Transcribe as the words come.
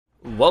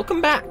Welcome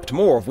back to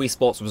more of Wii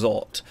Sports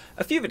Resort.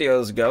 A few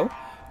videos ago,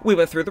 we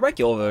went through the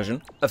regular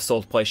version of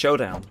swordplay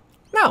Showdown.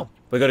 Now,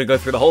 we're going to go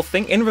through the whole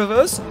thing in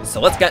reverse, so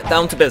let's get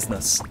down to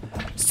business.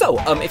 So,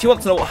 if you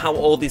want to know how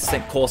all these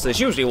courses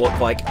usually look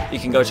like, you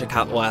can go check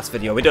out the last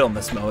video we did on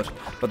this mode.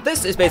 But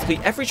this is basically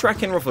every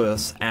track in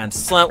reverse, and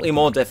slightly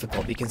more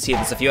difficult. You can see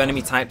there's a few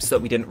enemy types that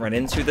we didn't run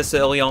into this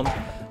early on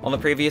the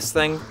previous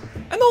thing.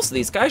 And also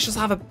these guys just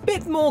have a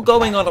bit more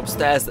going on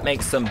upstairs that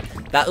makes them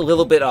that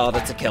little bit harder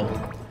to kill.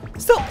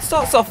 Still,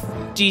 starts off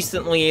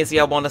decently easy,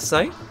 I want to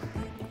say.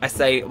 I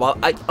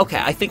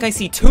think I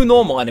see two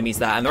normal enemies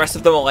there, and the rest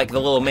of them are like the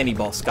little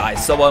mini-boss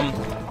guys. So,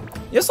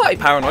 you're slightly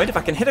paranoid. If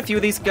I can hit a few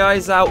of these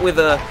guys out with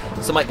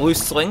some like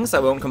loose slings, I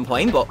won't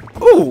complain, but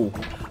ooh!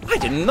 I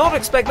did not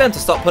expect them to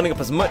start putting up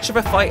as much of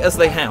a fight as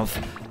they have.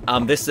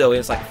 This early,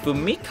 it's like,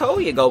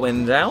 Fumiko, you're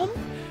going down?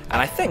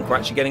 And I think we're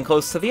actually getting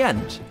close to the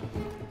end.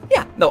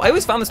 Yeah, no, I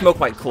always found this mode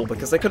quite cool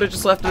because they could have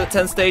just left it at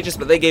 10 stages,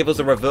 but they gave us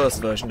a reverse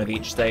version of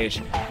each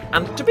stage.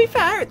 And to be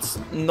fair, it's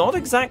not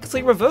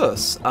exactly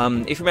reverse.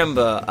 If you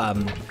remember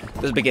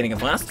the beginning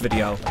of last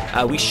video,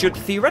 we should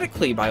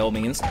theoretically, by all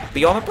means,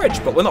 be on a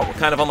bridge, but we're not. We're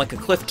kind of on like a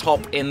cliff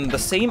top in the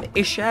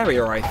same-ish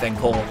area, I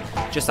think, or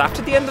just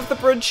after the end of the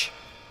bridge.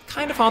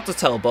 Kind of hard to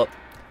tell, but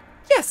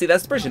yeah, see,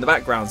 there's the bridge in the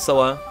background,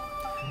 so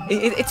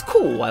it's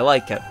cool. I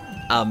like it.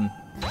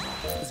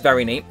 It's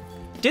very neat.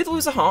 Did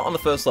lose a heart on the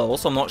first level,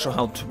 so I'm not sure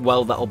how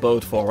well that'll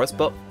bode for us,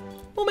 but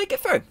we'll make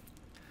it through.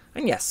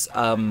 And yes,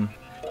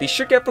 these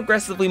should get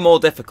progressively more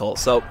difficult,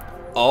 so...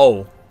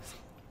 Oh.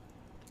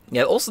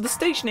 Yeah, also the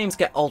stage names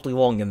get oddly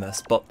long in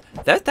this, but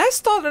they're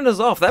starting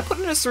us off. They're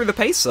putting us through the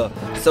pacer.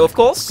 So, of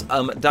course,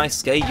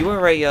 Daisuke,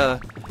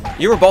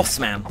 you're a boss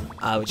man,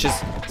 which is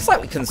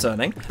slightly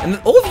concerning. And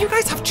all of you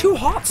guys have 2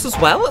 hearts as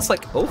well? It's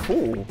like,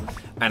 oh,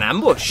 an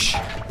ambush.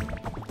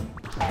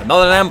 But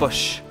not an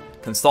ambush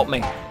can stop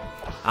me.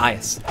 Ah,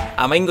 yes.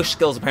 My English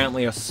skills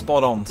apparently are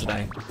spot on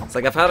today. It's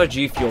like I've had a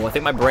G Fuel. I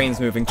think my brain's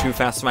moving too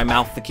fast for my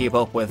mouth to keep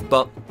up with,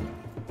 but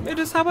it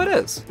is how it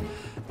is.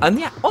 And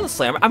yeah,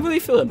 honestly, I'm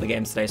really feeling the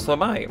game today, so I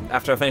might,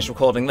 after I finish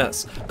recording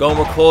this, go and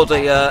record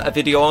a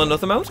video on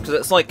another mode, because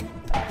it's like,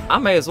 I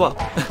may as well.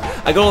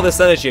 I got all this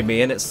energy in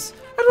me, and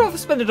I'd rather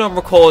spend it on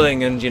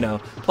recording and, you know,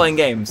 playing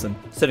games and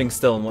sitting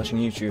still and watching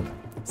YouTube.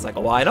 It's like,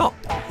 why not?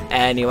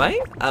 Anyway,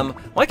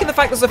 liking the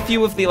fact there's a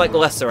few of the, like,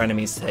 lesser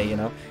enemies here, you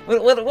know.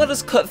 Let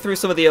us cut through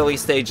some of the early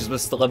stages with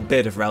still a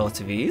bit of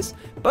relative ease.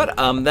 But,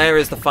 there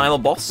is the final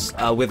boss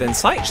within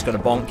sight. Just gonna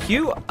bonk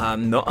you.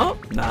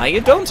 Nah, you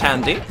don't,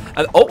 Andy.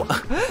 And,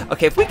 oh,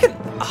 okay, if we can...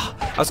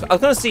 I was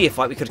gonna see if,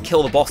 like, we could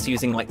kill the boss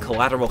using, like,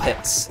 collateral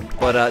hits.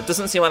 But, it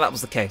doesn't seem like that was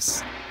the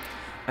case.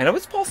 I know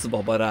it's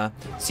possible, but,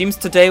 seems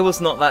today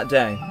was not that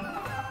day.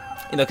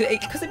 You know,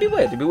 because it'd be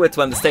weird. It'd be weird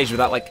to end the stage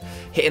without, like,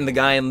 hitting the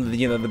guy in,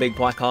 you know, the big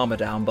black armor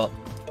down, but,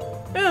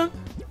 yeah.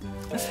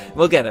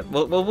 We'll get it.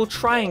 We'll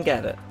try and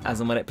get it as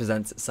and when it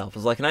presents itself.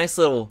 It's like a nice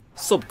little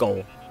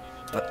sub-goal.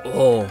 But,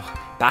 oh,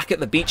 back at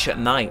the beach at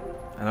night.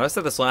 I know I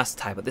said this last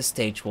time, but this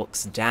stage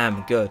looks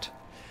damn good.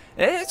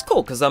 It's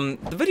cool, because the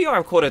video I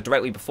recorded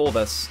directly before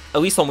this, at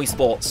least on Wii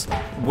Sports,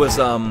 was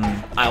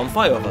Island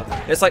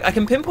Flyover. It's like, I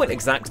can pinpoint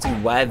exactly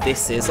where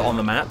this is on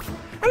the map.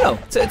 I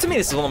don't know, to me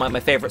this is one of my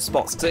favourite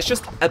spots, because it's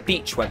just a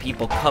beach where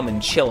people come and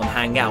chill and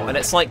hang out, and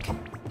it's like,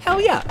 hell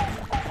yeah.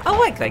 I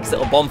like that, because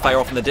little bonfire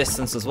off in the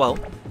distance as well.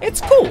 It's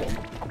cool.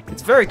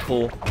 It's very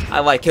cool. I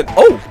like it.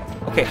 Oh!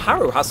 Okay,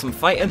 Haru has some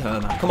fight in her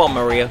now. Come on,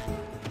 Maria.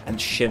 And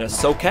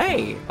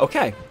Shinosuke.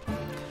 Okay.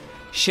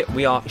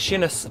 We are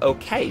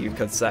Shinosuke, you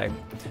could say.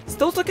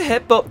 Still took a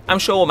hit, but I'm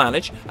sure we'll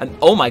manage. And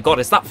oh my god,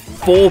 is that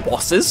 4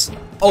 bosses?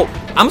 Oh,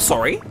 I'm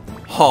sorry.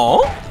 Huh?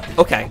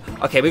 Okay,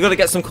 we gotta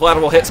get some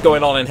collateral hits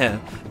going on in here.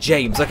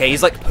 James, okay,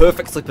 he's like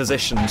perfectly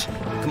positioned.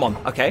 Come on,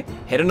 okay,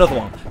 hit another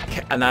one.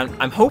 Okay, and then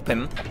I'm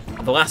hoping,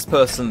 the last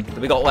person that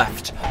we got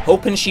left,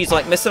 hoping she's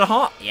like missing a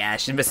heart. Yeah,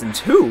 she's missing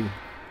 2.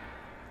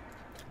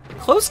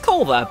 Close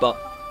call there, but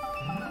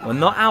we're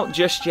not out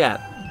just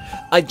yet.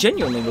 I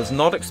genuinely was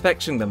not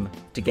expecting them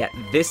to get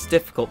this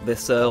difficult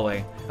this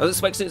early. I was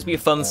expecting it to be a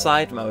fun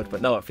side mode,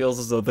 but no, it feels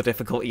as though the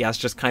difficulty has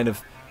just kind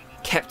of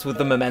kept with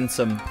the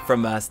momentum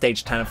from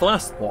stage 10 of the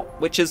last one,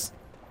 which is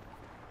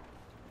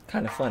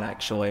kind of fun,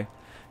 actually.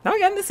 Now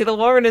again, this either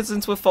Lauren is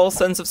into a false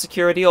sense of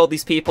security, or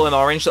these people in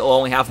orange that will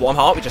only have 1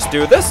 heart, we just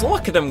do this,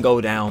 look at them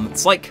go down.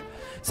 It's like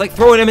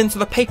throwing them into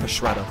the paper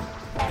shredder.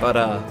 But,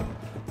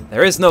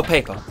 there is no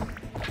paper.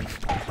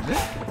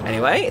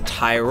 Anyway,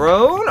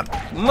 Tyrone,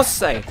 must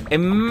say,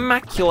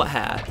 immaculate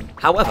hair.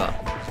 However,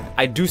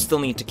 I do still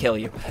need to kill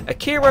you.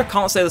 Akira,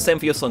 can't say the same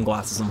for your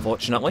sunglasses,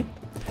 unfortunately.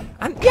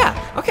 And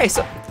yeah, okay,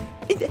 so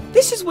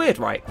this is weird,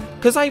 right?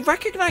 Because I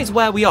recognize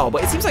where we are,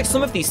 but it seems like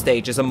some of these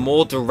stages are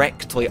more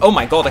directly... Oh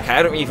my god, okay,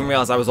 I didn't even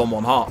realize I was on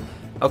 1 heart.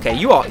 Okay,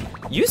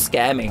 you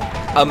scare me.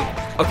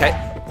 Okay.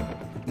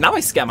 Now I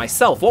scare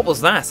myself. What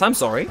was that? I'm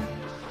sorry.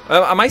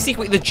 Am I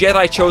secretly the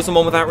Jedi chosen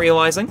one without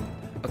realizing?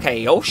 Okay,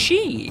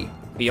 Yoshi.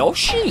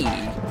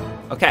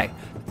 Okay.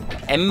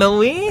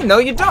 Emily? No,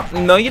 you don't.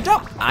 No, you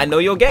don't. I know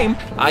your game.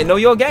 I know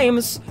your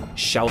games.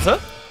 Shelter.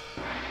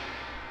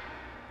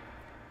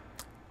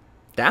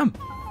 Damn.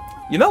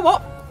 You know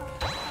what?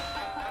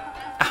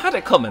 I had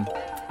it coming.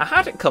 I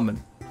had it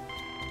coming.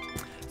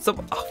 So,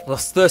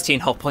 lost 13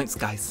 health points,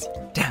 guys.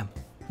 Damn.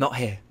 Not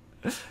here.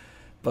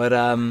 But,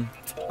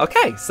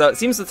 okay. So it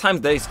seems the time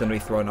of day is going to be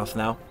thrown off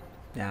now.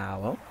 Yeah,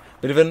 well.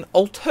 Bit of an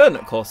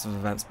alternate course of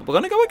events, but we're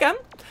going to go again.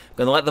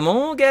 We're going to let them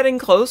all get in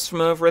close from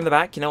over in the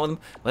back, you know,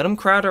 let them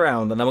crowd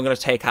around, and then we're going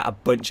to take out a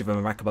bunch of them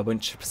and rack up a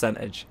bunch of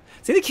percentage.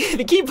 See,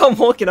 they keep on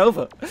walking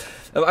over.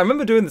 I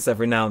remember doing this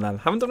every now and then.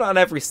 I haven't done it on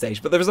every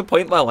stage, but there is a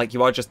point where, like,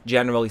 you are just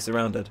generally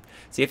surrounded.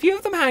 See, a few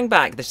of them hang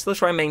back. They still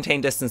try and maintain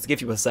distance to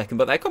give you a second,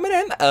 but they're coming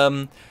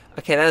in.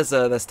 Okay,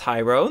 there's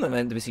Tyrone, and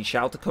then do we see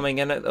Shouter coming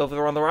in over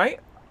there on the right?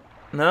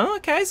 No?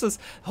 Okay, so there's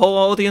the whole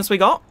audience we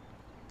got.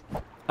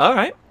 All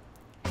right.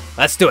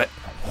 Let's do it.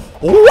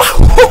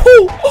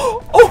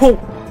 Oh!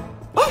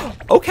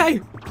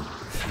 Okay.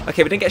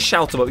 Okay, we didn't get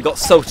Shouter, but we got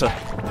Sota.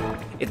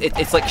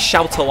 It's like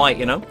Shouter light,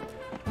 you know?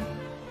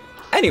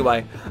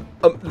 Anyway,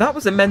 that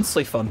was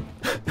immensely fun.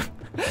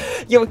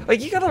 You know,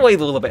 you gotta wait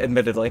a little bit,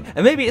 admittedly,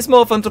 and maybe it's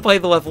more fun to play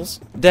the levels,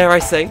 dare I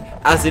say,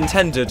 as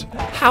intended.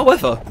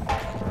 However,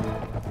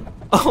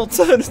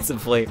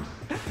 alternatively,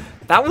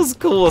 that was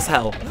cool as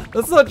hell.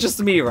 That's not just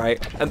me,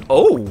 right? And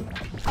oh,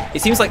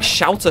 it seems like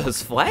Shouter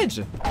has fled.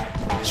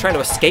 He's trying to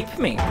escape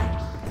me.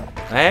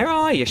 Where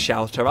are you,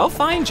 Shouter? I'll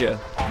find you.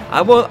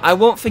 I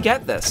won't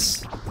forget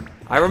this.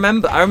 I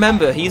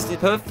remember. He's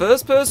the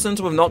first person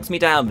to have knocked me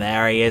down.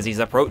 There he is. He's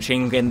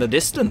approaching in the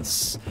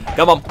distance.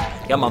 Come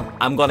on.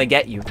 I'm gonna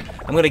get you.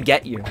 I'm gonna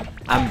get you.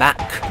 I'm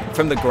back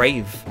from the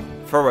grave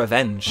for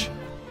revenge.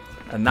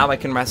 And now I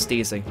can rest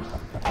easy.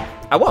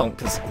 I won't,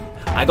 because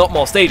I got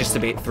more stages to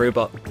beat through,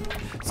 but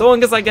so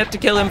long as I get to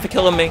kill him for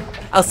killing me,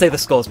 I'll say the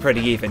score's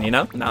pretty even, you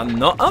know?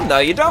 No, oh, no,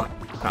 you don't.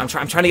 I'm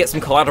trying to get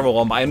some collateral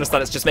on, but I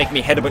understand it's just making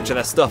me hit a bunch of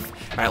their stuff.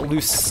 Alright,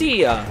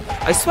 Lucia.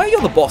 I swear you're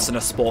the boss in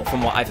a sport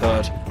from what I've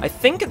heard. I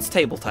think it's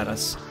table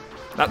tennis.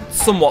 That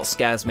somewhat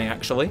scares me,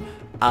 actually.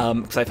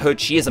 Because I've heard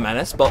she is a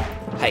menace, but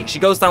hey, she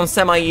goes down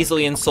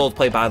semi-easily in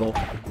swordplay battle.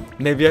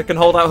 Maybe I can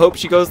hold out hope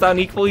she goes down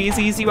equally as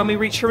easy when we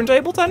reach her in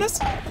table tennis.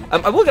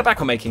 I will get back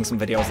on making some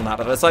videos on that,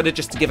 but I decided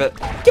just to give it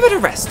a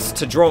rest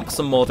to draw up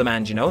some more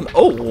demand, you know. And,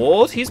 oh,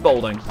 Lord, he's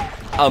bowling.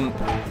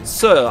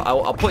 Sir,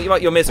 I'll put you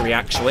out your misery,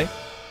 actually.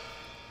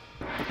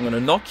 I'm going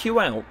to knock you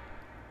out,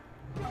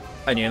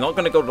 and you're not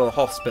going to go to the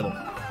hospital.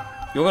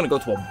 You're going to go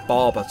to a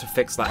barber to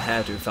fix that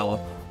hairdo,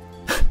 fella.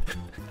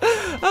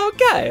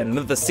 Okay, and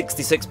another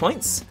 66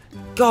 points.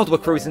 God, we're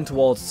cruising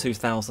towards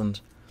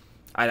 2,000.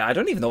 I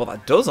don't even know what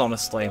that does,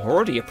 honestly. We're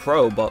already a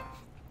pro, but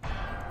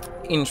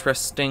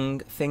interesting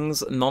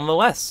things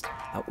nonetheless.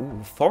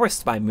 Ooh,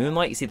 Forest by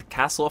Moonlight. You see the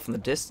castle off in the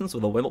distance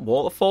with a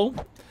waterfall.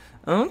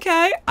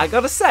 Okay, I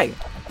gotta say,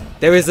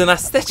 there is an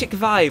aesthetic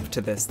vibe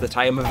to this that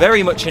I am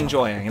very much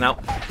enjoying. Now,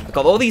 I've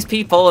got all these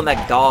people and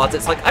their guards.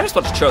 It's like, I just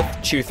want to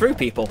chew through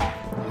people.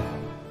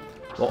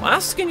 Well,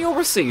 ask and you'll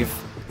receive.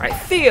 Right,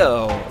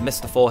 Theo,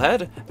 Mr.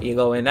 Forehead, you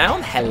going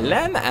down,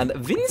 Helen, and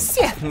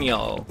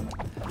Vincenzo.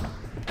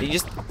 You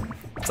just,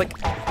 it's like,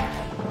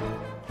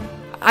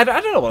 I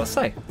don't know what to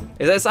say.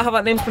 Is that how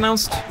that name's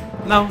pronounced?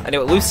 No?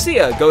 Anyway,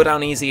 Lucia, go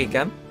down easy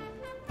again.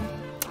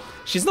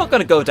 She's not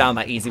going to go down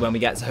that easy when we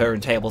get to her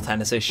in table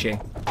tennis, is she?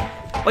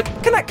 Like,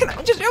 can I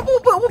just,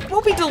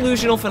 we'll be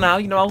delusional for now,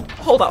 you know, I'll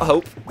hold out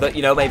hope that,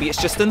 you know, maybe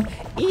it's just an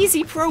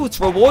easy pro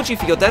to reward you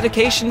for your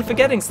dedication for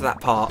getting to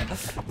that part.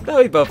 No,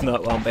 we both know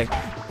it won't be.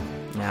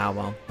 Yeah,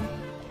 well.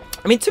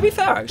 I mean, to be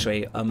fair,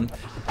 actually,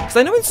 because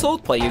I know in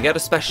swordplay you get a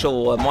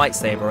special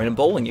lightsaber, and in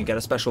bowling you get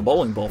a special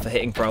bowling ball for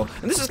hitting pro.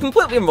 And this is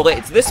completely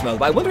unrelated to this mode,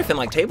 but I wonder if in,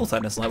 like, table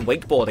tennis, like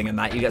wakeboarding and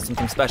that, you get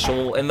something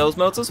special in those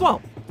modes as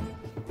well.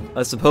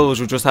 I suppose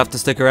we'll just have to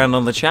stick around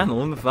on the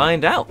channel and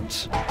find out.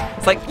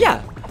 It's like,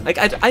 yeah, like,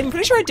 I'm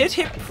pretty sure I did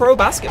hit pro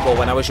basketball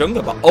when I was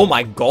younger, but oh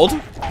my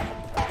god.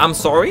 I'm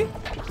sorry?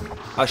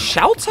 A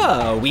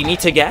Shouter, we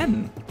meet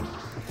again.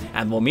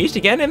 And we'll meet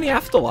again in the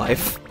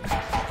afterlife.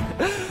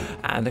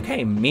 And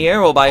okay, Mia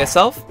all by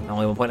yourself.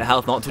 Only 1 point of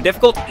health, not too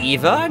difficult.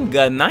 Eva,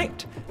 good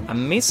night.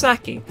 And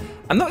Misaki.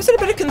 I'm noticing a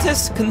bit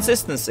of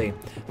consistency.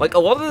 Like, a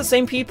lot of the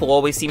same people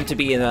always seem to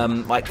be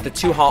in, like, the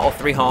 2-heart or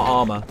 3-heart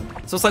armor.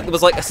 So it's like there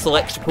was, like, a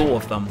select pool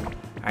of them.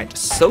 Alright,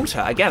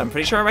 Sota, again, I'm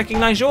pretty sure I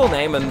recognize your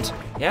name, and,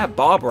 yeah,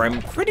 Barbara,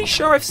 I'm pretty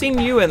sure I've seen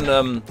you in,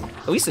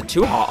 at least a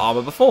 2-heart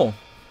armor before.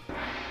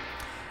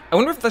 I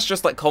wonder if that's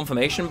just, like,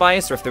 confirmation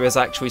bias, or if there is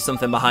actually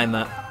something behind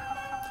that.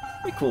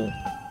 Be cool.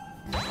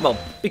 Well,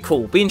 be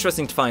cool. Be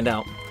interesting to find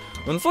out.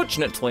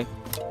 Unfortunately,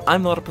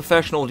 I'm not a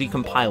professional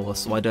decompiler,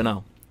 so I don't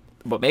know.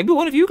 But maybe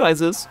one of you guys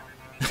is.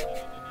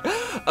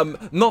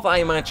 Not that I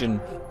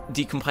imagine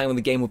decompiling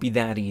the game would be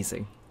that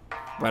easy.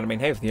 Right, I mean,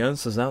 hey, if the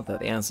answer's out there,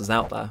 the answer's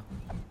out there.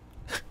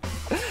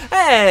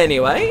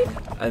 Anyway,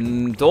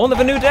 and dawn of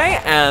a new day,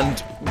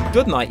 and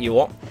good night, you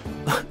all.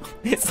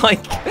 It's like,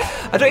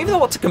 I don't even know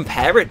what to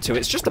compare it to.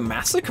 It's just a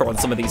massacre on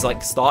some of these,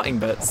 like, starting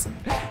bits.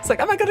 It's like,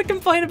 am I going to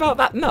complain about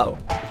that? No.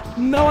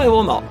 No, I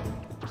will not.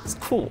 It's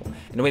cool.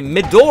 Anyway,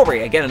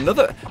 Midori, again,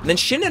 another. And then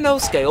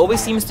Shinanosuke always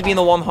seems to be in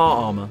the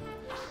 1-heart armor.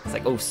 It's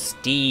like, oh,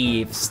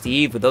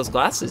 Steve with those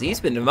glasses. He's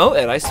been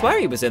demoted. I swear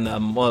he was in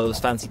one of those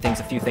fancy things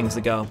a few things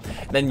ago.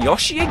 And then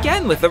Yoshi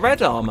again with the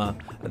red armor.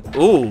 And,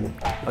 ooh,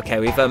 okay,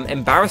 we've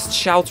embarrassed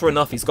Shouter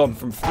enough. He's gone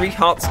from 3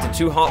 hearts to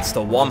 2 hearts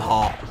to 1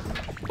 heart.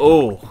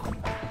 Oh,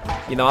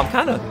 you know, I'm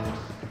kind of.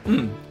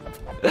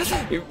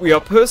 We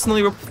are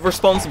personally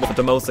responsible for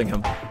demoting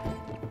him.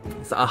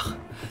 So,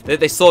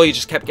 they saw he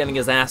just kept getting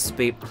his ass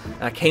beat.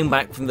 Came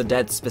back from the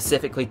dead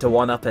specifically to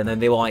one-up him,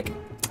 and they were like,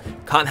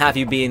 can't have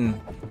you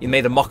being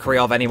made a mockery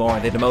of anymore,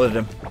 and they demoted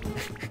him.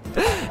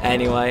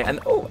 Anyway, and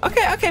oh,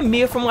 okay,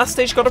 Mia from last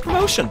stage got a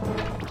promotion.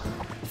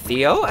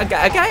 Theo,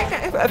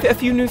 a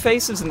few new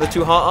faces in the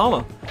 2-heart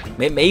armor.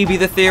 Maybe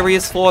the theory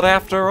is flawed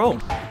after all.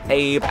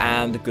 Abe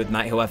and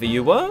Goodnight, whoever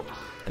you were.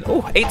 And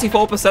oh,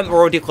 84% were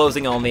already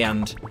closing on the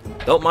end.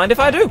 Don't mind if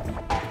I do.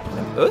 And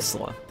then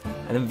Ursula.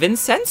 And then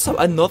Vincenzo,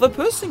 another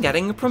person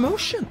getting a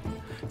promotion.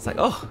 It's like,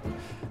 oh,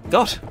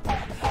 God.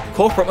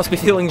 Corporate must be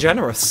feeling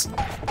generous.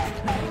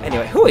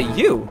 Anyway, who are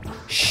you?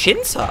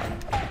 Shinta?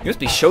 You must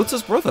be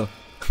Shota's brother.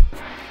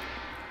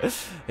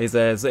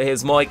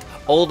 His more like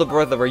older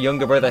brother or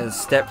younger brother has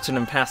stepped in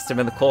and passed him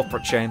in the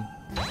corporate chain.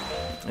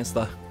 It's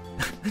the...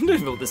 I don't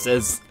even know what this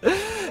is.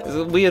 It's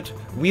a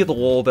weird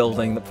wall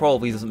building that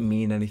probably doesn't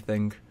mean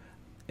anything.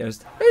 You know,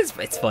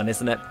 it's fun,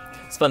 isn't it?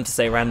 It's fun to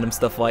say random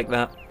stuff like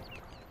that.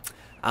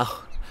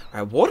 Oh,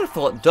 right,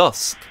 Waterfall at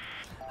Dusk.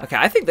 Okay,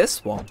 I think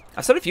this one.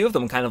 I've said a few of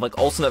them kind of like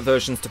alternate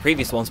versions to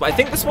previous ones, but I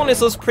think this one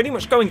is us pretty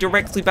much going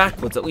directly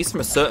backwards, at least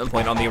from a certain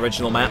point on the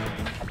original map.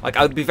 Like,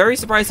 I would be very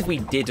surprised if we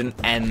didn't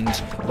end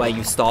where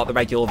you start the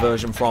regular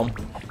version from.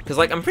 Because,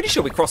 like, I'm pretty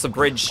sure we cross a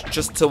bridge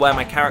just to where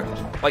my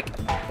character... Like,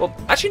 well,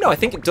 actually, no, I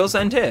think it does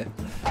end here.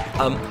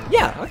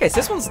 Yeah, okay, so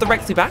this one's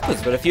directly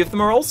backwards, but a few of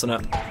them are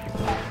alternate.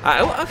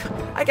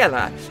 I get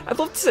that. I'd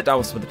love to sit down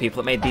with some of the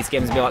people that made these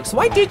games and be like, so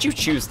why did you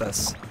choose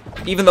this?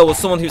 Even though as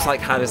someone who's, like,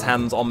 had his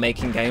hands on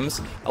making games,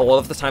 a lot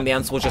of the time the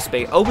answer will just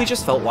be, oh, we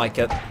just felt like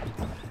it.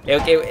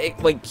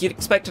 Like, you'd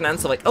expect an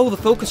answer like, oh, the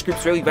focus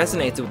groups really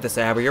resonated with this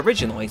area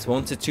originally, so we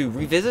wanted to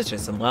revisit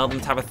it and allow them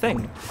to have a thing.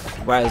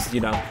 Whereas, you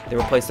know, they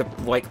replaced it,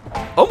 like,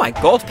 oh my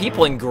god,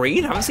 people in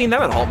green? I haven't seen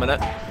them in a hot minute.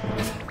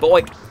 But,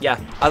 like, yeah,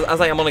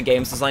 as I am on a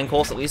games design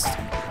course, at least,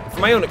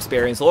 from my own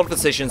experience, a lot of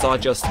decisions are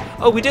just,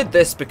 oh, we did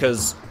this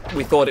because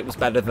we thought it was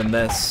better than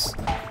this.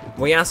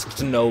 We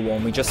asked no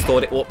one, we just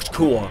thought it looked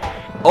cooler.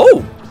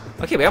 Oh!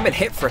 Okay, we haven't been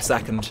hit for a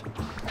second.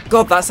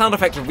 God, that sound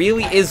effect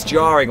really is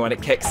jarring when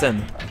it kicks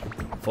in.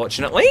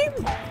 Fortunately,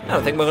 I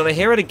don't think we're going to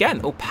hear it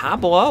again. Oh,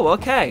 Pablo,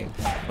 okay.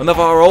 One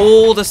of our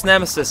oldest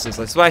nemesis.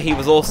 I swear he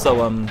was also,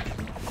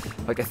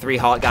 like a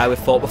 3-heart guy we've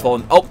fought before.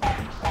 And, oh!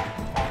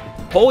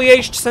 Poorly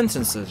aged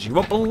sentences. You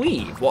won't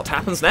believe what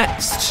happens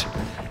next.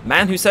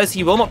 Man who says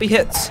he will not be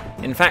hit,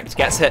 in fact,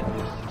 gets hit.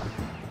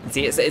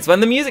 See, it's when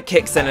the music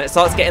kicks in and it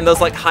starts getting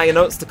those, like, higher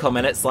notes to come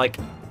in. It's like,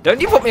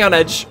 don't you put me on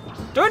edge.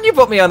 Don't you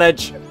put me on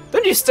edge.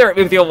 Don't you stare at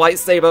me with your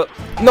lightsaber.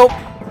 Nope.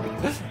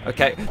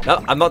 Okay,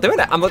 no, I'm not doing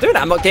it. I'm not doing it.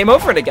 I'm not game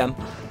over it again.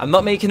 I'm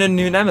not making a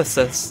new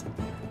nemesis.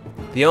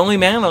 The only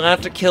man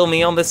allowed to kill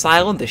me on this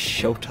island is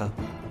Shota.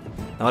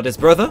 Not his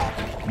brother.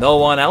 No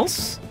one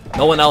else.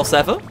 No one else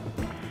ever.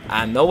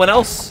 And no one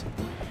else.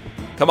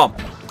 Come on.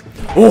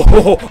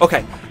 Oh,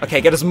 okay. Okay,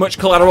 get as much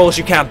collateral as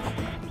you can.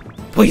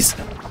 Please.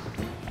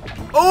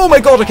 Oh my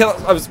god, okay,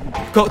 I was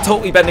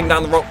totally bending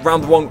down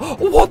round the wrong...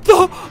 What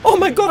the... Oh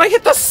my god, I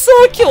hit the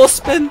circular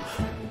spin!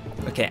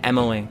 Okay,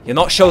 Emily. You're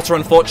not Shota,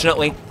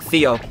 unfortunately.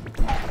 Theo.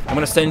 I'm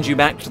gonna send you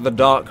back to the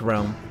Dark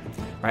Realm.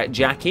 Right,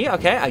 Jackie.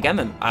 Okay, again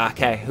then.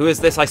 Okay, who is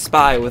this I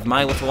spy with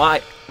my little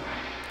eye?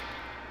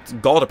 It's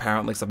God,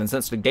 apparently, because I've been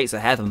sent to the gates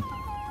of heaven.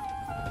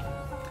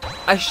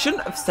 I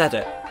shouldn't have said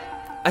it.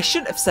 I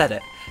shouldn't have said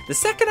it. The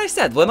second I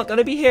said we're not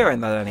gonna be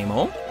hearing that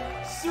anymore...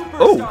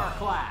 Superstar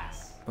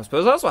class! I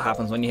suppose that's what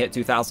happens when you hit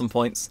 2,000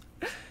 points.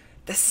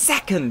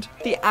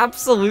 The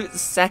absolute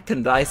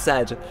second I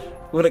said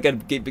we're not going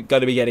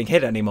to be getting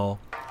hit anymore,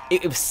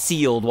 it was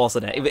sealed,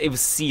 wasn't it? It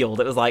was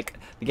sealed. It was like,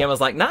 the game was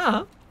like,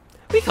 nah,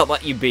 we can't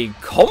let you be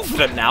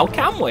confident now,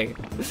 can we?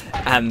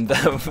 And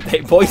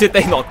boy, did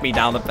they knock me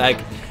down the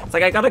peg. It's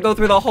like, I gotta go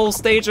through the whole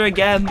stage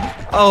again.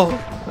 Oh,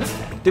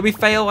 did we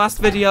fail last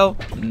video?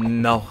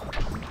 No.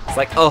 It's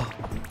like, oh,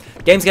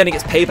 game's getting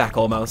its payback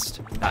almost.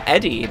 Now,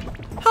 Eddie,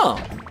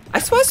 huh? I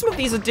swear some of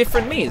these are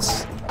different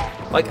me's.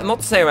 Like, not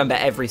to say I remember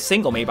every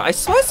single me, but I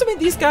swear some of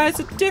these guys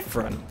are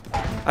different.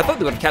 I thought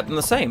they would have kept them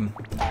the same.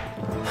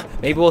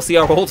 Maybe we'll see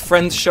our old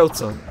friend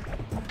Shota.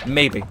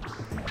 Maybe.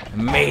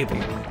 Maybe.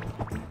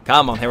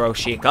 Come on,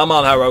 Hiroshi. Come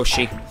on,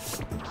 Hiroshi.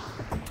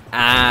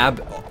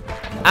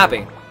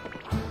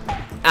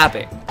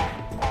 Abby.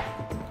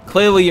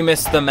 Clearly you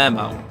missed the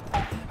memo.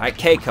 Alright,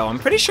 Keiko. I'm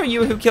pretty sure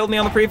you were who killed me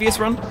on the previous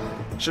run.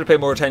 Should have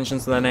paid more attention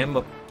to their name,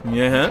 but...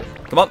 Yeah.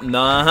 Come on.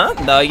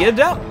 No, you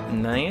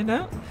don't. No, you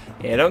don't.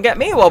 You don't get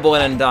me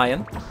wobbling and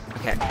dying.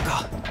 Okay.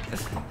 God.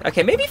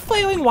 Okay, maybe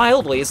flailing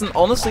wildly isn't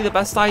honestly the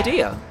best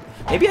idea.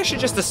 Maybe I should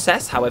just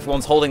assess how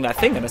everyone's holding their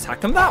thing and attack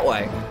them that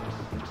way.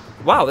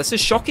 Wow, this is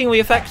shockingly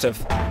effective.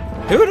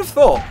 Who would have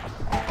thought?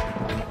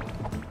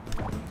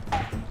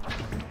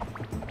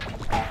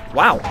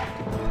 Wow.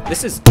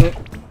 This is...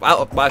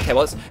 Wow, okay,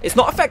 well, it's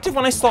not effective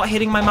when I start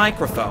hitting my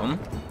microphone,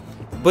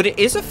 but it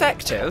is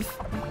effective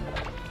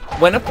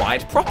when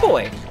applied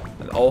properly.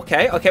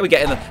 Okay, we're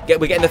getting the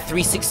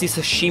 360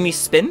 sashimi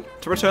spin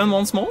to return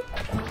once more.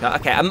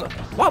 Okay,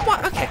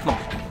 what? Okay,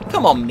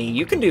 come on, me.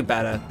 You can do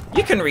better.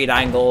 You can read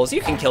angles.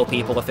 You can kill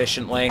people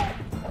efficiently.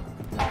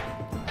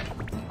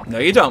 No,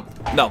 you don't.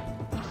 No,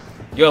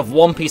 you have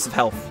 1 piece of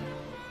health.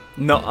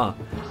 Nuh-uh.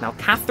 Now,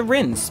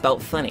 Catherine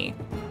spelt funny.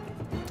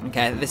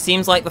 Okay, this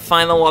seems like the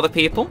final lot of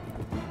people.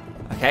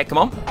 Okay, come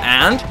on,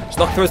 and just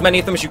knock through as many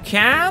of them as you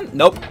can.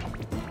 Nope.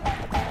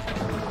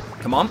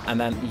 Come on, and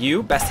then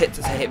you best hit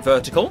to hit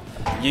vertical.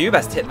 You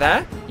best hit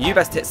there. You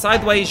best hit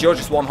sideways. You're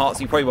just 1 heart,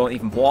 so you probably won't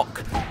even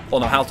block or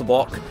know how to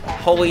block.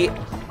 Holy,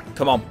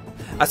 come on!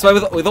 I swear,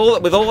 with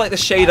all like the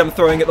shade I'm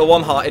throwing at the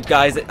one-hearted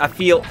guys, I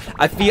feel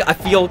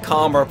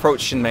karma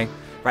approaching me.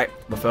 Right,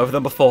 we're further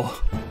than before.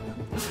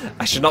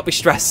 I should not be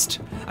stressed.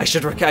 I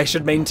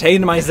should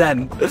maintain my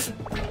zen.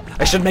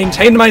 I should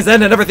maintain my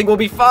zen, and everything will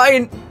be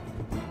fine.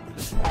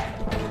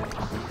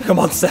 Come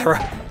on, Sarah.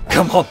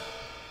 Come on.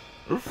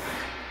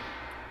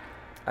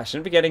 I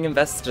shouldn't be getting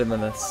invested in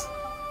this.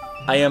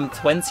 I am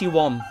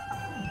 21.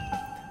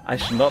 I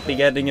should not be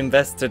getting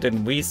invested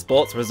in Wii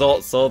Sports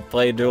Resort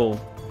Swordplay Duel.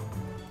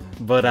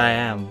 But I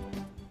am.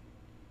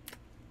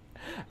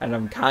 And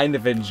I'm kind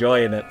of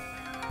enjoying it.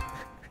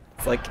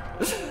 It's like...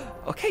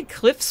 Okay,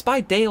 Cliffs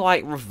by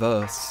Daylight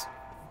Reverse.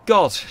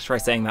 God, try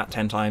saying that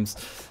 10 times.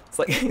 It's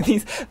like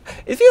these.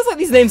 It feels like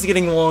these names are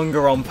getting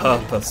longer on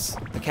purpose.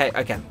 Okay.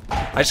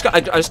 I just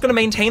got to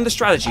maintain the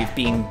strategy of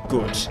being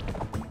good,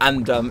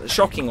 and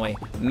shockingly,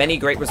 many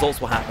great results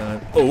will happen.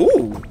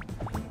 Ooh.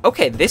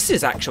 Okay, this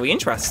is actually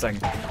interesting.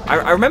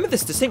 I remember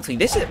this distinctly.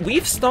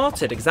 We've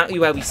started exactly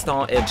where we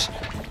started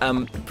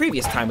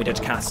previous time we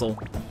did Castle.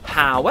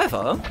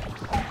 However,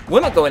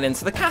 we're not going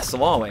into the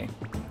castle, are we?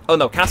 Oh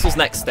no, Castle's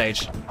next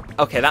stage.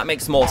 Okay, that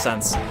makes more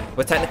sense.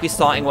 We're technically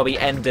starting where we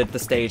ended the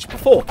stage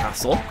before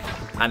Castle,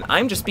 and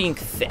I'm just being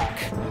thick.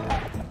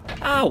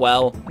 Ah,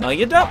 well. No,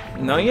 you don't.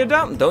 No, you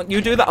don't. Don't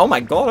you do that. Oh my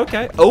god,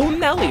 okay. Oh,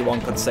 Nelly,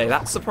 one could say.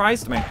 That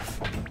surprised me.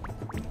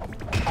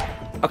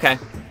 Okay.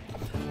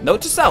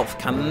 Note to self,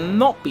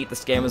 cannot beat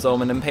this game as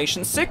Omen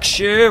Impatient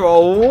 6-year.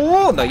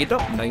 Oh, no you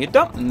don't. No, you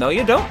don't. No,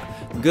 you don't.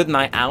 Good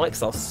night,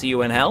 Alex. I'll see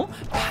you in hell.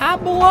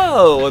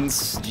 Pablo and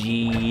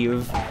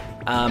Steve.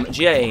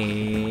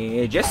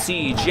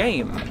 Jesse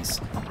James.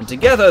 And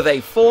together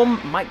they form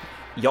my...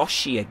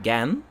 Yoshi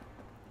again?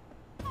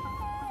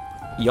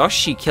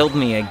 Yoshi killed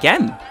me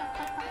again.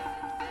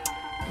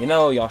 You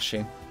know,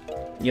 Yoshi.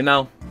 You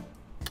know.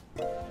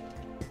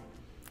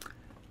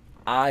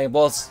 I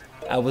was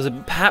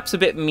perhaps a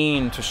bit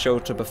mean to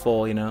Shota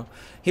before, you know.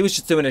 He was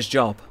just doing his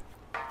job.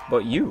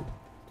 But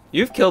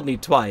you've killed me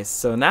twice,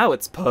 so now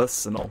it's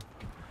personal.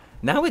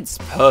 Now it's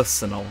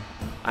personal.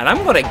 And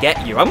I'm gonna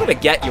get you. I'm gonna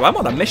get you. I'm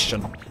on a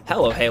mission.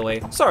 Hello,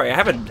 Haley. Sorry, I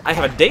have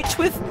a date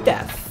with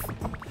death.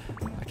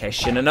 Okay,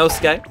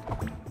 Shinanosuke.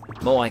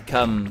 More like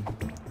I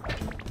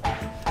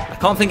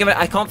can't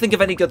think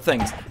of any good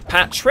things.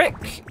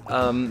 Patrick.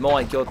 More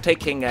like you're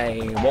taking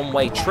a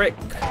one-way trick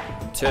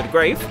to the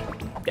grave.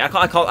 Yeah,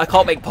 I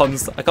can't make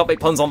puns. I can't make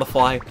puns on the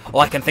fly. All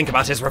I can think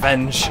about is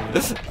revenge.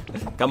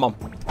 Come on.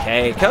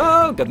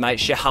 Keiko. Good night,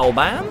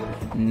 Shihalban.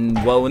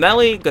 Whoa,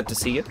 Nelly, good to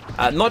see you.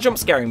 Not jump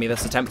scaring me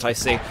this attempt, I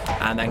see.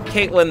 And then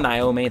Caitlin,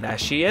 Naomi, there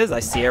she is. I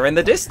see her in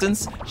the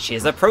distance. She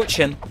is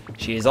approaching.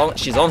 She's on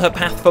her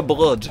path for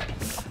blood.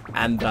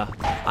 And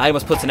I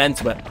must put an end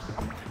to it.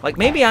 Like,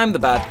 maybe I'm the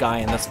bad guy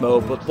in this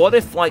mode, but what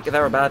if, like,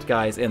 there are bad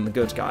guys in the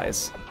good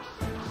guys?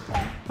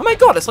 Oh my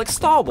god, it's like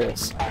Star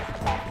Wars.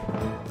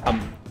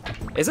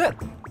 Is it?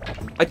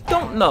 I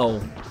don't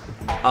know.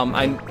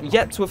 I'm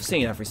yet to have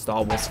seen every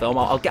Star Wars film.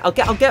 I'll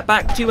get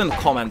back to you in the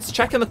comments.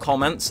 Check in the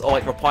comments, or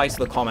like reply to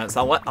the comments.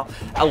 I'll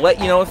let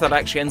you know if that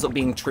actually ends up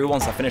being true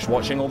once I finish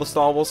watching all the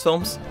Star Wars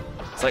films.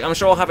 It's like I'm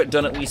sure I'll have it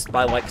done at least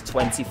by like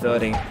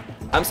 2030.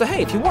 So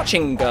hey, if you're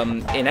watching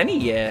in any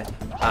year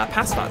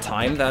past that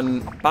time, then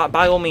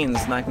by all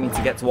means nag me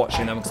to get to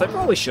watching them, because I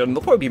probably shouldn't.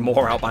 There'll probably be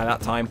more out by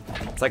that time.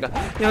 It's like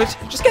you know,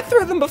 just get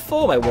through them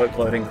before my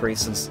workload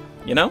increases.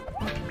 You know.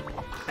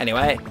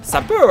 Anyway,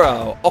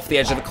 Saburo, off the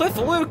edge of the cliff,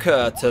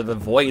 Luca, to the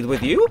void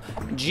with you,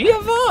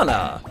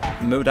 Giovanna,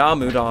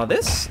 Mudar,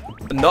 this,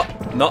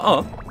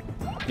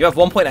 you have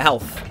 1 point of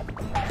health,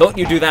 don't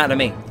you do that to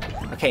me.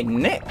 Okay,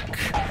 Nick,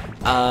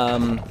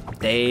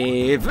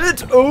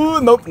 David, oh,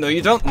 nope, no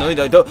you don't,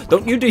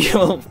 don't you do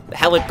your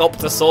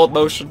helicopter sword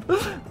motion,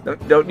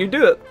 don't you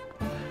do it.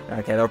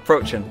 Okay, they're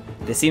approaching,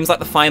 this seems like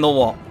the final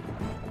what,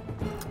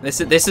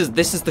 this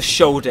is the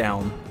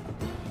showdown.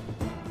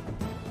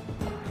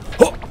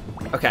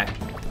 Okay,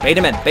 bait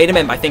him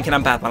in by thinking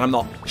I'm bad, but I'm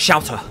not.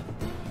 Shouter.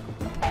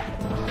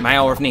 My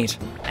hour of need.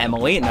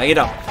 Emily, no you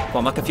don't. Go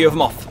on, knock a few of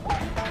them off.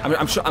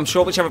 I'm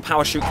sure whichever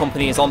power shoot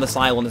company is on this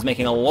island is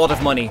making a lot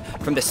of money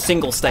from this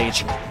single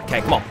stage.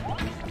 Okay, come on.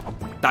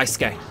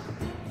 Daisuke.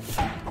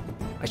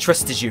 I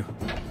trusted you.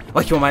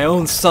 Like you were my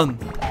own son.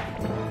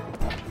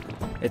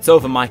 It's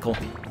over, Michael.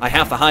 I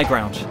have the high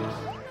ground.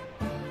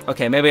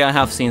 Okay, maybe I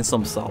have seen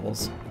some Star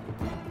Wars.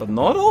 But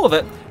not all of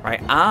it.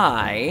 Right,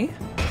 I.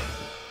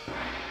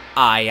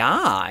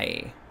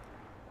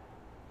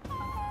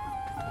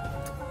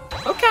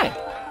 Okay.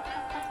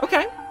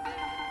 Okay.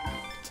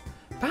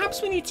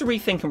 Perhaps we need to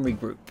rethink and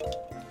regroup.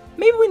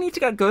 Maybe we need to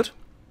get good.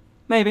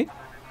 Maybe.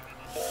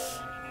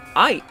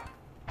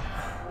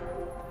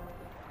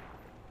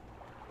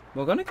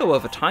 We're gonna go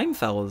over time,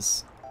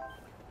 fellas.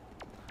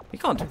 We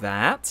can't do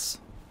that.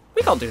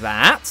 We can't do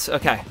that.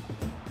 Okay.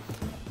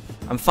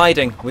 I'm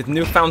fighting with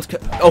newfound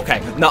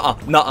okay,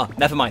 nuh-uh,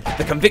 never mind.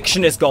 The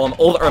conviction is gone.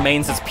 All that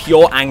remains is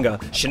pure anger.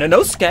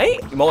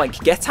 Shinanosuke? More like,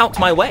 get out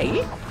my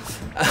way.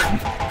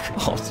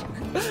 God.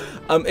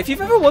 If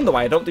you've ever wondered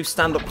why I don't do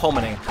stand-up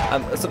comedy,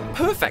 it's a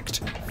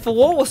perfect,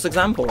 flawless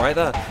example right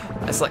there.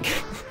 It's like,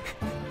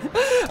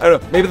 I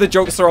don't know, maybe the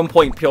jokes are on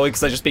point purely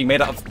because they're just being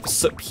made out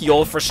of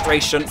pure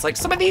frustration. It's like,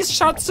 some of these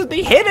shots should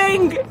be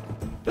hitting!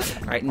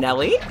 Alright,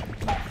 Nelly,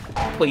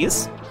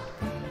 please.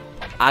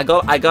 I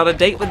got a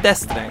date with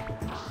Destiny.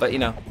 But, you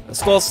know, the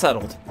score's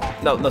settled.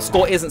 No, the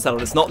score isn't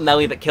settled. It's not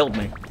Nelly that killed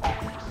me.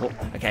 Well,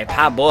 okay,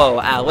 Pablo,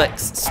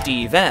 Alex,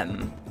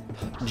 Steven,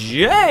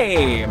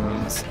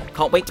 James.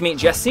 Can't wait to meet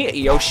Jesse at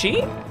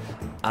Yoshi.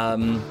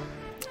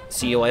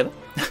 See you later.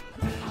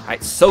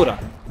 Alright, Soda.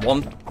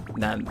 1,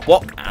 then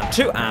walk, and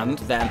 2, and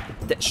then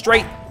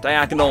straight,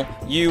 diagonal,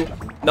 you.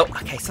 No,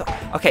 okay, so,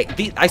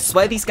 okay, I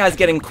swear these guys are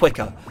getting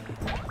quicker.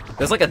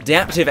 There's like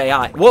adaptive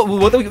AI. What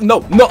no,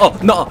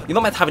 nuh-uh. You're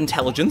not meant to have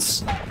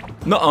intelligence.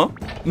 Nuh-uh.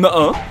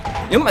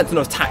 You're not meant to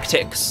know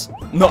tactics.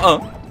 Nuh-uh.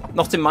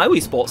 Not in my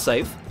Wii Sports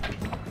save.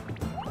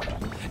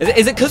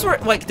 Is it because we're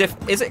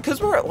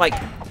at like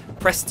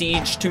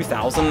Prestige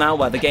 2000 now,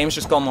 where the game's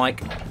just gone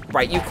like,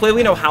 right, you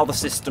clearly know how the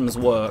systems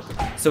work,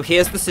 so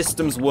here's the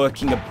systems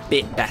working a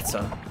bit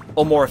better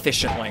or more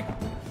efficiently.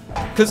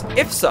 Because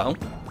if so,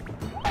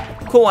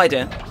 cool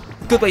idea.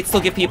 Good way to still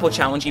give people a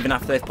challenge even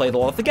after they've played a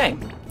lot of the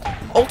game.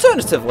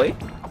 Alternatively,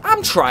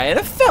 I'm trying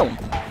a film,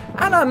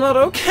 and I'm not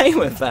okay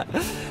with that.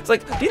 It's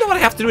like, do you know what I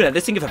have to do in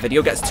editing if a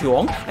video gets too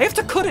long? I have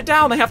to cut it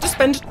down, I have to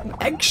spend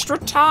extra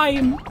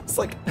time. It's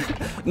like,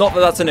 not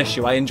that that's an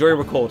issue, I enjoy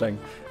recording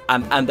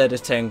and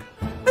editing,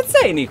 I'd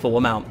say an equal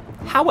amount.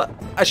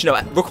 Actually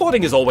no,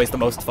 recording is always the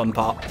most fun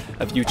part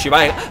of YouTube.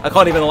 I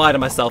can't even lie to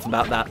myself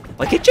about that.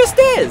 Like, it just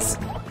is.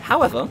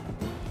 However,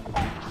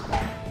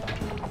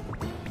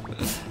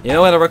 you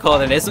know when a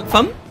recording isn't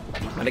fun?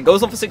 When it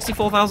goes on for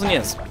 64,000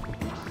 years.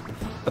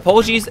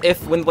 Apologies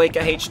if Wind Waker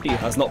HD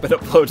has not been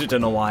uploaded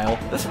in a while.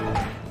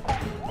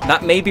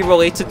 That may be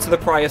related to the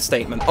prior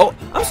statement. Oh,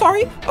 I'm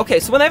sorry. Okay,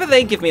 so whenever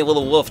they give me a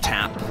little love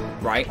tap,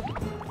 right?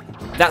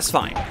 That's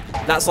fine.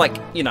 That's like,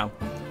 you know,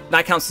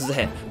 that counts as a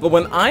hit. But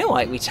when I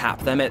lightly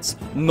tap them, it's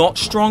not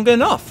strong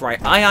enough, right?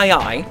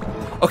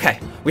 Okay,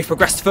 we've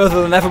progressed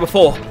further than ever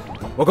before.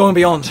 We're going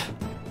beyond.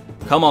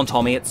 Come on,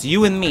 Tommy, it's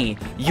you and me.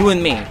 You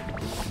and me.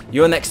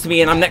 You're next to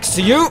me and I'm next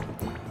to you.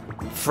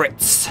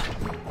 Fritz.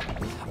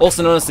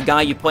 Also known as the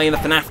guy you play in the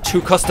FNAF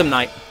 2 custom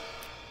night.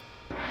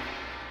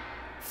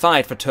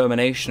 Fired for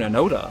termination and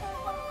Oda.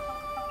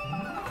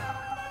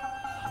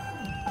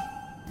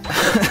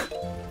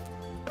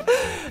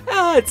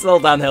 It's all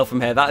downhill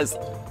from here. That is...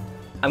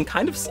 I'm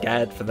kind of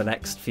scared for the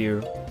next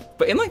few.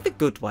 But in like the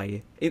good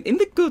way. In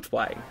the good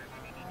way.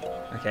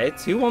 Okay,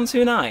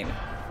 2129.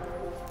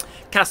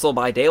 Castle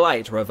by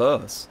Daylight,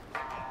 reverse.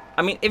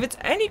 I mean, if it's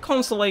any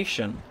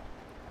consolation,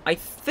 I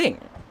think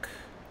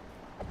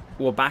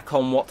we're back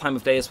on what time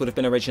of day this would have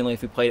been originally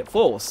if we played it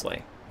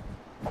flawlessly.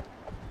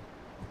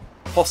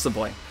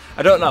 Possibly.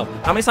 I don't know.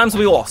 How many times have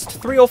we lost?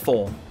 3 or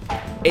 4?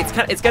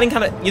 It's getting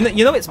kind of, you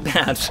know it's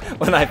bad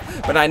when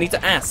I need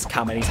to ask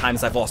how many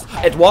times I've lost.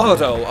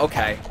 Eduardo,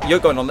 okay, you're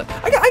going on the.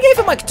 I gave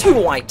him like 2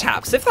 white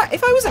taps. If I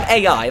was an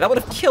AI, that would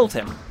have killed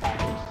him.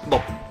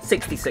 Well,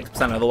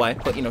 66% of the way,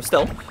 but you know,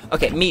 still.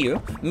 Okay,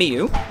 Miyu,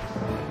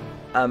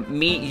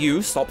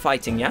 stop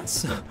fighting,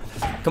 yes.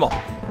 Come on,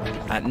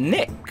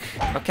 Nick.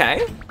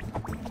 Okay.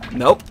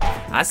 Nope.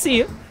 I see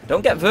you.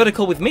 Don't get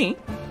vertical with me.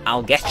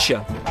 I'll get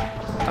you.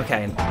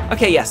 Okay.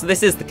 Okay, yeah, so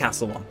this is the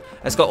castle one.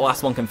 I just got the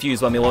last one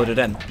confused when we loaded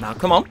in. Now,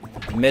 come on.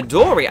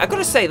 Midori. I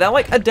gotta say, that,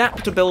 like,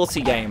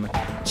 adaptability game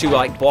to,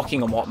 like,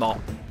 blocking and whatnot,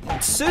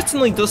 it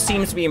certainly does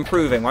seem to be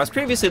improving, whereas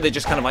previously they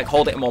just kind of, like,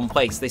 hold it in one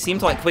place. They seem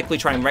to, like, quickly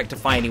try and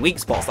rectify any weak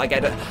spots. Like,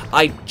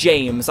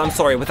 James, I'm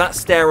sorry, with that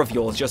stare of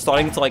yours, you're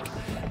starting to, like,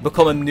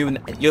 become a new...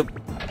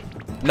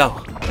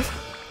 No.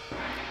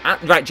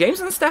 Right,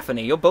 James and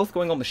Stephanie, you're both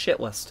going on the shit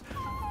list.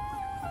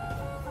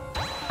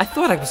 I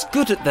thought I was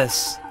good at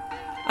this.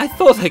 I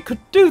thought I could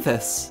do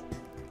this.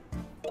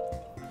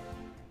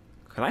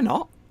 Could I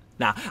not?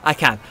 Nah, I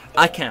can.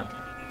 I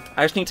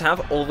just need to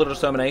have all the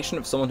determination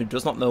of someone who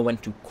does not know when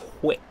to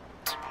quit.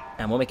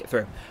 And we'll make it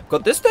through. I've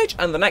got this stage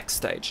and the next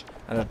stage.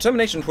 And a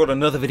determination toward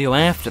another video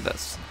after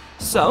this.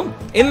 So,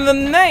 in the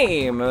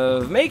name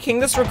of making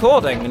this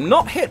recording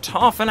not hit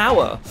half an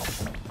hour,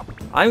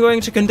 I'm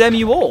going to condemn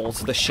you all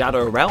to the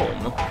Shadow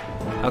Realm.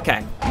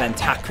 Okay, and then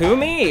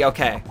Takumi,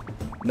 okay.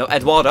 No,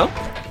 Eduardo,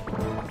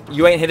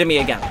 you ain't hitting me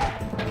again.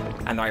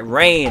 And I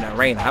Rain,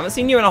 I haven't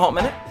seen you in a hot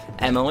minute.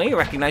 Emily,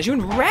 recognize you.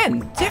 And Ren,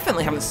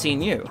 definitely haven't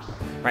seen you.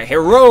 Right,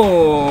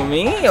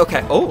 Hiromi.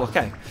 Okay, oh,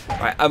 okay.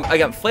 Right,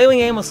 again, flailing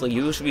aimlessly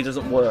usually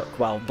doesn't work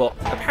well, but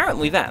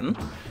apparently then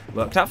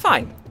worked out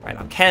fine. Right,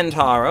 now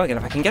Kentaro, again,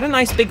 if I can get a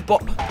nice big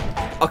bop.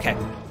 Okay.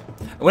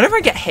 Whenever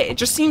I get hit, it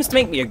just seems to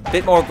make me a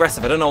bit more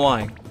aggressive. I don't know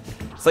why.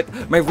 It's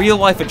like my real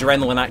life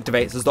adrenaline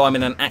activates as though I'm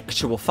in an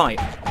actual fight.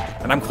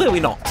 And I'm clearly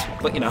not,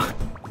 but you know.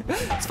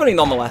 It's funny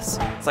nonetheless.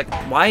 It's like,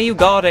 why are you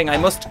guarding? I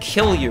must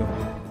kill you.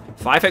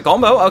 5-hit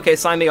combo? Okay,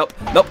 sign me up.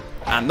 Nope,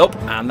 and nope,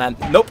 and then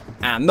nope,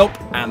 and nope,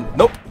 and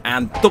nope,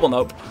 and double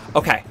nope.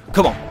 Okay,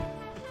 come on.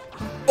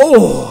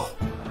 Oh!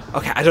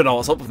 Okay, I don't know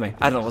what's up with me.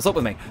 I don't know what's up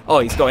with me. Oh,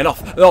 he's going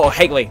off. Oh,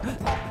 Haley.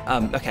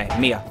 Okay,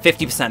 Mia,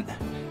 50%.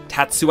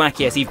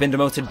 Tatsuaki, has he been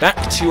demoted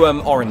back to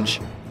orange?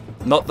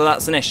 Not that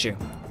that's an issue.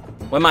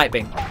 Well, it might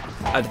be.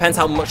 Depends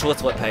how much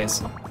little it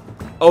pays.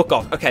 Oh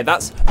god, okay,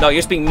 that's... No, you're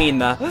just being mean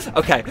there.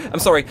 Okay, I'm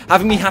sorry.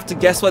 Having me have to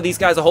guess where these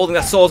guys are holding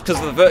their swords because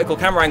of the vertical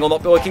camera angle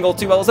not working all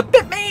too well is a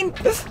bit mean!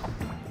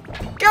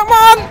 Come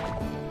on!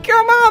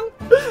 Come on!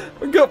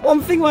 We've got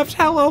one thing left.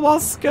 Hello,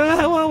 Oscar.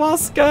 Hello,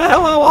 Oscar.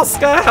 Hello,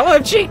 Oscar. Hello,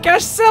 Chica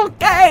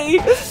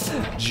Silke!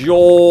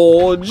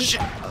 George!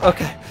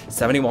 Okay,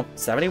 71.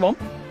 71.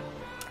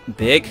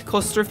 Big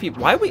cluster of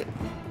people. Why are we...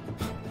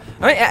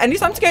 Alright,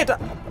 anytime to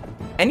get...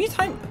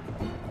 Anytime...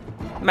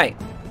 Mate.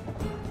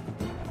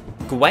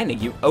 Gwen, are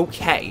you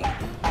okay?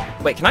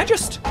 Wait, can I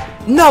just...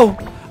 No!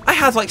 I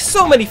had like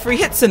so many free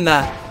hits in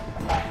there!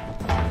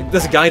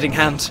 There's a guiding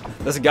hand.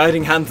 There's a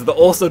guiding hand that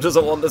also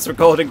doesn't want this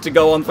recording to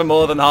go on for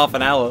more than half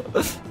an hour.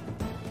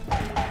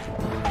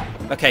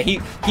 Okay,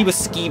 he was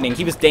scheming.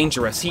 He was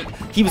dangerous.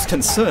 He was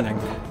concerning.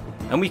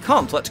 And we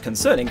can't let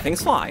concerning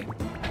things fly.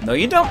 No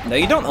you don't. No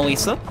you don't,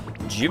 Elisa.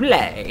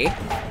 Julie.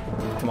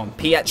 Come on,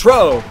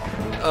 Pietro.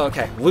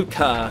 Okay,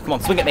 Luca. Come on,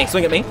 swing at me,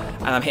 swing at me.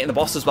 And I'm hitting the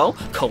boss as well.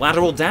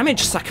 Collateral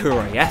damage,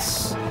 Sakura.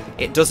 Yes,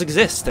 it does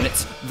exist, and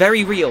it's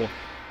very real.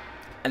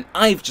 And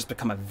I've just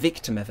become a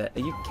victim of it.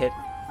 Are you kidding?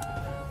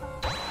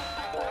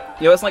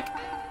 You know, it's like...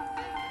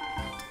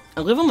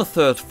 I live on the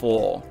 3rd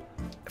floor.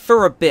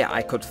 For a bit,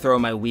 I could throw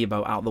my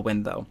Weibo out the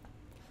window.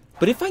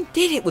 But if I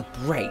did, it would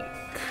break.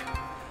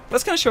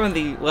 That's kind of showing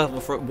the level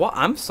for... What?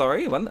 I'm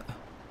sorry, when...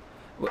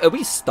 Are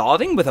we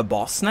starting with a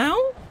boss now?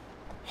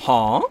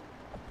 Huh?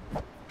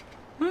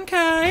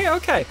 Okay,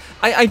 okay.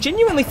 I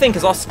genuinely think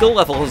as our skill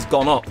level has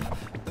gone up,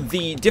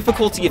 the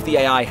difficulty of the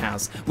AI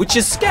has, which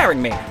is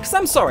scaring me, because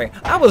I'm sorry,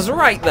 I was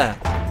right there.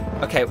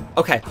 Okay,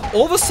 okay,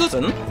 all of a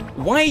sudden,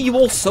 why are you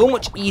all so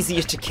much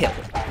easier to kill?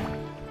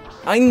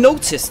 I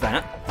noticed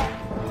that.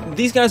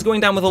 These guys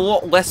going down with a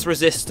lot less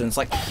resistance,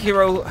 like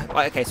hero...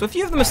 Okay, so a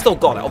few of them have still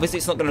got it. Obviously,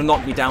 it's not going to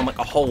knock me down like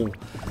a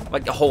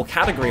whole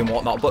category and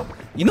whatnot, but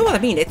you know what I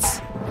mean?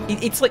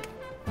 It's like...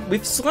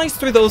 We've sliced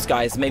through those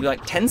guys maybe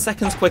like 10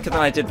 seconds quicker than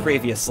I did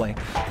previously.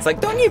 It's like,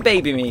 don't you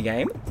baby me,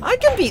 game. I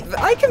can beat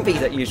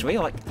it usually.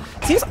 Like,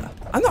 seems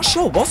I'm not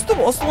sure. What's the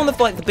one of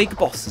like the big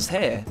bosses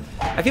here?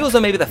 I feel as though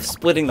maybe they're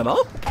splitting them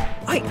up.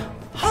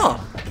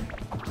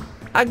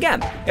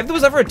 Again, if there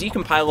was ever a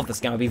decompile of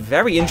this game, I'd be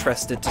very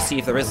interested to see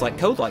if there is like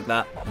code like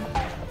that.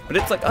 But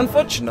it's like,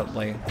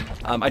 unfortunately,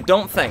 I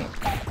don't think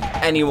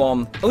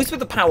anyone, at least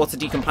with the power to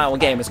decompile a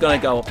game, is going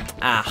to go,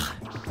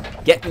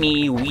 get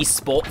me Wii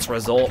Sports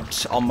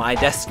Resort on my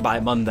desk by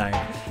Monday.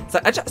 So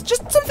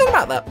just something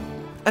about that.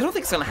 I don't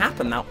think it's gonna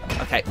happen now.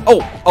 Okay.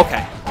 Oh,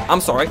 okay. I'm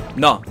sorry.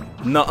 No.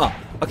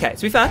 Okay,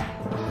 to be fair.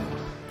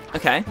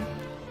 Okay.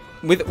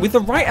 With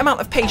the right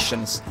amount of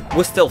patience,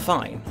 we're still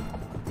fine.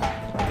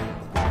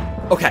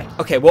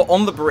 Okay, we're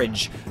on the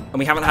bridge, and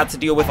we haven't had to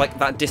deal with like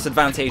that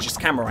disadvantageous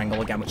camera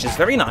angle again, which is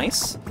very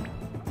nice.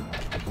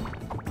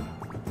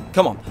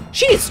 Come on.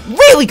 She is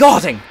really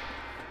guarding!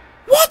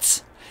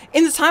 What?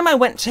 In the time I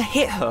went to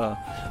hit her,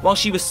 while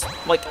she was,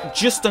 like,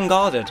 just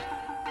unguarded,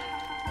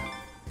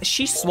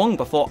 she swung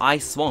before I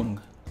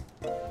swung.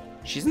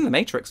 She's in the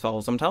Matrix,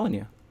 fellas, I'm telling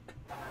you.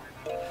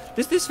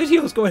 This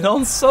video is going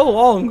on so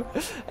long,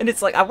 and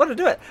it's like, I want to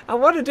do it. I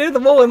want to do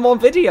them all in one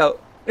video.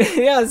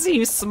 Yeah, I see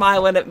you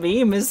smiling at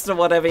me, Mr.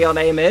 Whatever your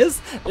name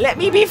is. Let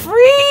me be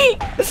free!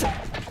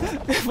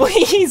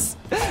 Please!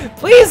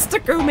 Please,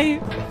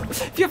 Takumi!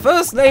 If your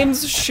first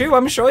name's Shu,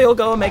 I'm sure you'll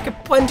go and make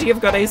plenty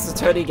of good Ace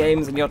Attorney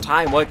games in your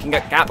time working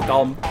at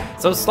Capcom.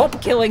 So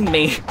stop killing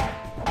me!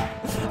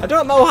 I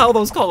don't know how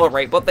those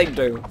correlate, but they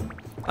do.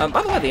 By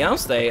the way, they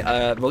announced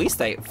a release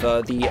date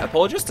for the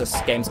Apollo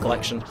Justice Games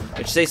Collection,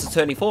 which is Ace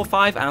Attorney 4,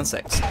 5, and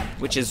 6,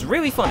 which is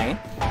really funny,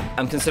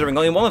 considering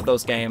only one of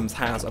those games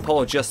has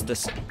Apollo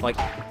Justice, like,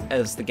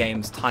 as the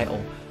game's title.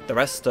 The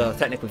rest are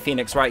technically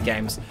Phoenix Wright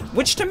games,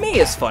 which to me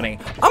is funny.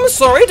 I'm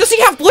sorry, does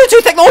he have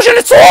Bluetooth technology in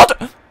his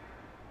sword?!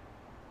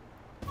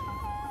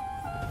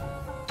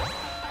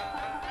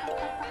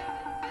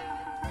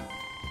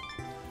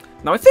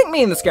 Now, I think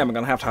me and this game are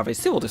going to have a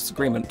civil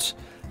disagreement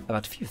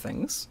about a few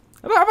things.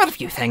 About a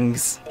few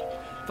things.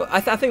 But I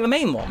think the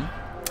main one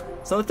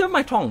is on the tip of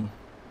my tongue.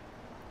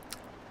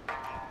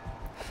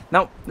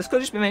 Now, this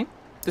could just be me.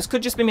 This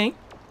could just be me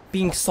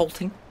being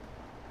salty.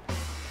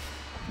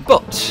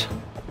 But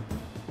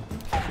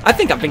I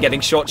think I've been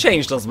getting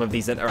shortchanged on some of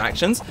these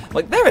interactions.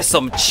 Like, there are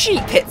some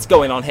cheap hits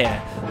going on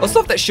here. Or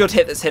stuff that should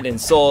hit that's hitting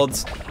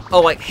swords.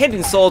 Or, like,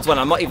 hitting swords when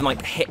I'm not even,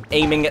 like,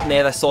 aiming it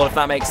near the sword, if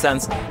that makes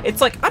sense.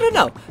 It's like, I don't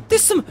know.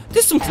 There's some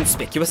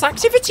conspicuous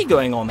activity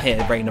going on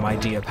here, Brain of my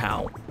dear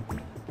pal.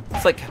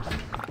 It's like,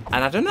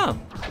 and I don't know.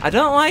 I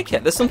don't like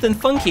it. There's something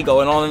funky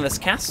going on in this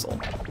castle.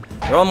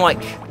 They're on,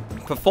 like,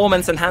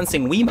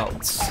 performance-enhancing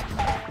Wiimotes.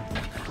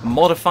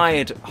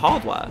 Modified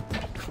hardware.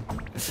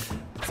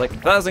 It's like, if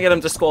that doesn't get him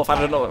disqualified,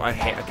 I don't know what I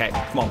hate. Okay,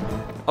 come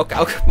on. Okay,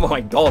 oh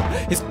my god.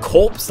 His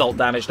corpse dealt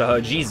damage to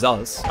her,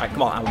 Jesus. Alright,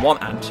 come on, and 1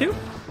 and 2.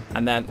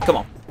 And then, come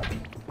on.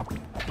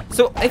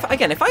 So, if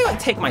I like,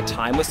 take my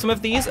time with some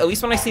of these, at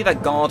least when I see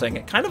that guarding,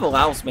 it kind of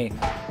allows me...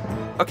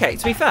 Okay,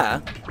 to be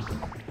fair...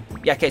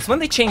 Yeah, okay, so when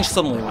they change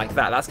suddenly like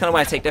that, that's kind of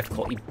why I take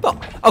difficulty. But,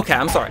 okay,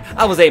 I'm sorry.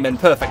 I was aiming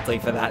perfectly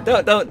for that.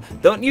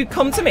 Don't you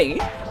come to me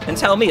and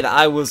tell me that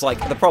I was,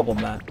 like, the problem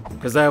there.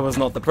 Because I was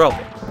not the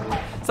problem.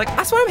 It's like,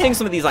 that's why I'm hitting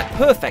some of these, like,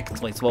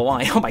 perfectly to a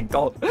line. Oh my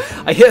god.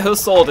 I hit her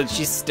sword and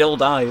she still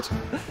died.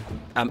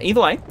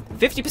 Either way,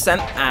 50%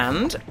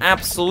 and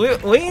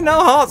absolutely no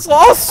hearts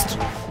lost.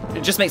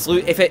 It just makes,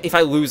 if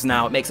I lose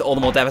now, it makes it all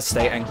the more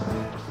devastating.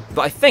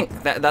 But I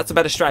think that's a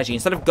better strategy.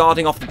 Instead of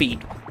guarding off the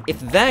beat, if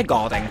they're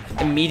guarding,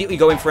 immediately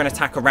going for an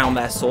attack around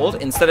their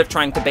sword, instead of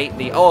trying to bait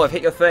the, oh, I've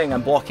hit your thing,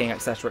 I'm blocking,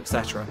 etc.,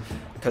 etc.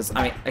 Because,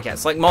 I mean, again,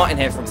 it's like Martin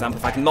here, for example,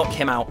 if I can knock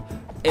him out,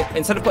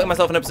 instead of putting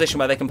myself in a position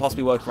where they can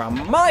possibly work around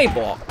my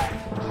block,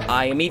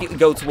 I immediately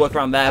go to work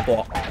around their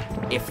block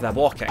if they're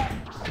blocking.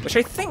 Which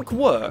I think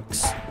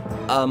works.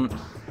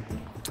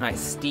 Alright,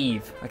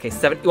 Steve. Okay,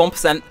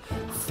 71%,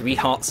 3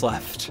 hearts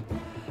left.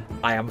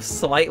 I am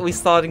slightly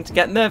starting to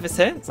get nervous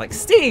here. It's like,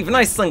 Steve,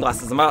 nice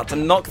sunglasses. I'm about to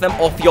knock them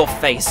off your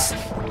face.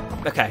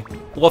 Okay,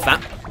 love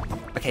that.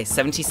 Okay,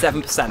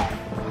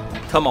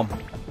 77%. Come on.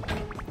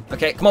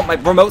 Okay, come on, my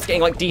remote's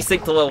getting like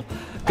desynced a little.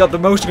 God, the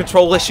motion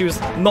control issues.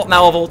 Not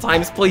now of all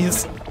times,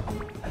 please.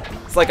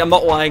 It's like, I'm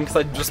not lying because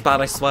I'm just bad,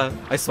 I swear.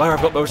 I swear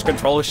I've got motion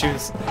control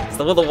issues. It's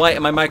the little light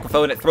in my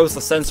microphone, it throws the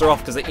sensor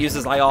off because it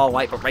uses IR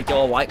light, but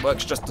regular light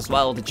works just as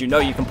well. Did you know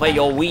you can play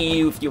your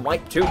Wii if you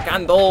light 2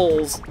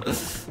 candles?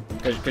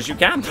 Because you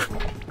can.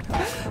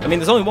 I mean,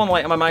 there's only 1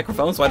 light on my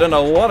microphone, so I don't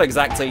know what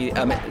exactly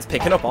it's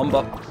picking up on,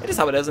 but it is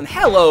how it is. And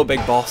hello,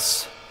 Big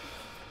Boss.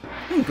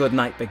 And good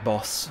night, Big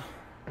Boss.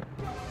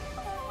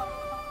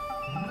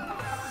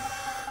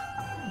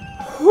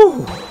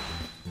 Whew.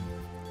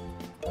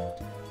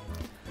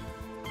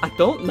 I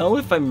don't know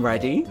if I'm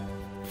ready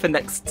for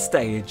next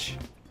stage.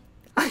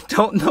 I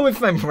don't know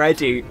if I'm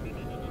ready.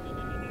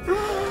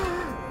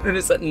 And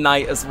it's at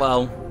night as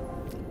well.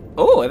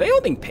 Oh, are they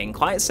holding pink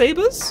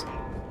lightsabers?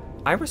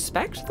 I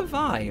respect the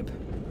vibe.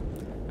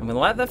 I'm gonna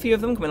let a few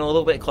of them come in a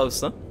little bit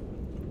closer.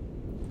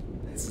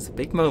 This is a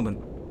big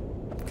moment.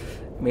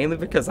 Mainly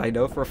because I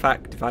know for a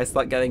fact if I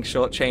start getting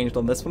shortchanged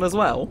on this one as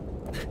well,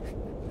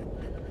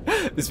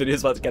 this video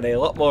is about to get a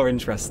lot more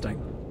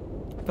interesting.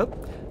 But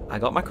I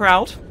got my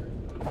crowd.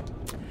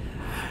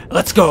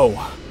 Let's go!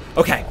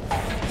 Okay.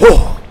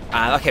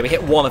 Okay, we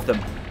hit 1 of them.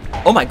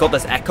 Oh my god,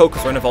 there's echo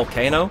because we're in a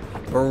volcano.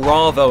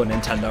 Bravo,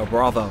 Nintendo,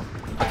 bravo.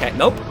 Okay,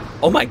 nope.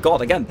 Oh my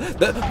god, again.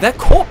 Their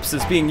corpse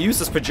is being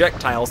used as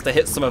projectiles to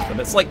hit some of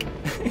them. It's like,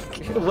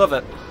 I love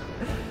it.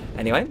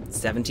 Anyway,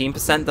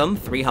 17% done,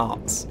 3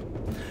 hearts.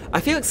 I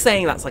feel like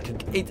saying that's like,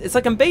 it's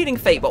like I'm baiting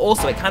fate, but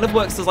also it kind of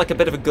works as like a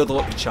bit of a good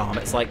luck charm.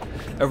 It's like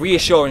a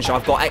reassurance,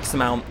 I've got X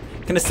amount.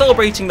 Kind of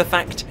celebrating the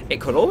fact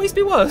it could always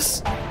be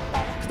worse.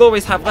 Could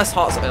always have less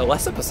hearts at a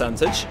lesser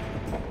percentage.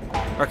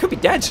 Or I could be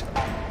dead.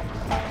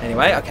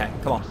 Anyway, okay,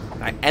 come on.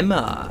 Right,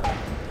 Emma.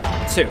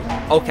 2.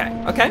 Okay,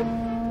 okay.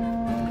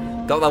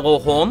 Got that little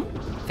horn.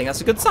 I think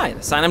that's a good sign.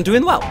 A sign I'm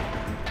doing well.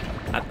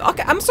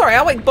 Okay, I'm sorry,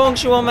 I like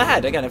bonked you on the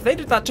head. Again, if they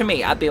did that to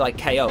me, I'd be like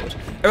KO'd.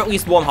 Or at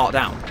least 1 heart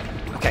down.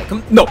 Okay,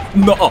 come. No,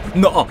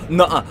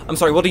 nuh-uh. I'm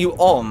sorry, what are you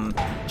on?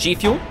 G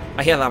Fuel?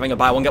 I hear they're having a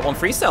buy 1 get 1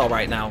 free sale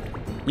right now.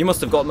 You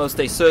must have got most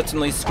a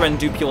certainly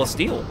screndupulous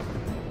deal.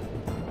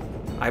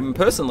 I'm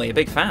personally a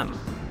big fan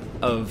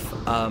of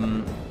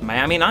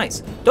Miami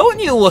Nice. Don't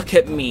you look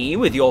at me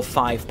with your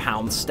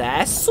 £5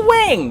 stare.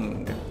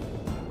 Swing!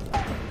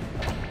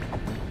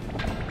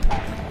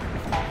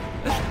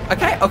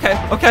 Okay.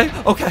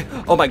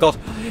 Oh my god.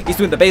 He's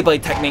doing the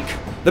Beyblade technique.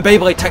 The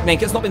Beyblade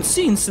technique has not been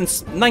seen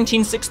since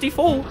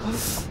 1964.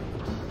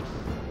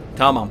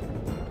 Come on.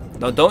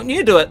 No, don't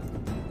you do it.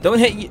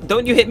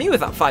 Don't you hit me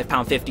with that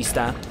 £5.50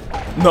 stare.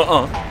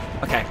 Nuh-uh.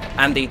 Okay,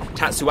 Andy,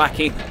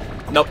 Tatsuaki.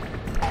 Nope.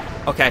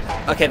 Okay,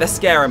 they're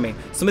scaring me.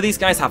 Some of these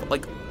guys have,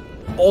 like,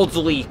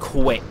 oddly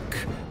quick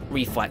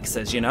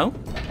reflexes, you know?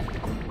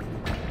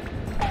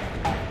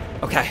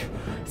 Okay,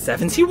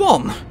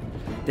 71.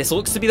 This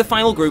looks to be the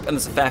final group, and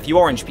there's a fair few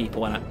orange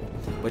people in it,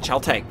 which I'll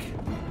take.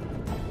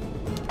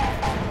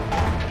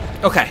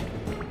 Okay.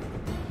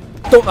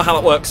 Don't know how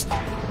it works,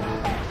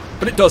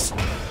 but it does.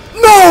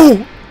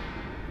 No!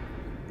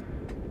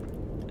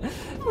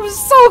 It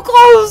was so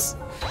close!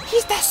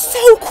 They're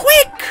so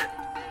quick!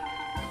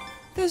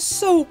 They're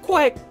so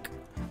quick!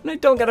 And I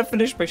don't get to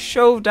finish my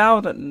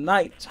showdown at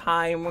night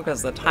time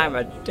because the time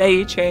of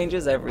day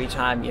changes every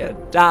time you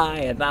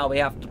die, and now we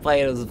have to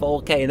play it as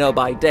Volcano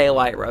by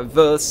Daylight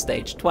Reverse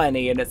Stage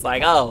 20, and it's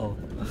like, oh,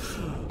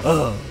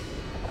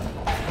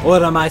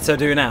 what am I to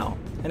do now?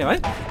 Anyway,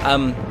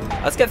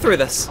 let's get through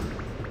this.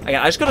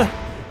 Again,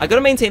 I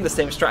gotta maintain the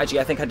same strategy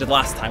I think I did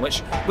last time,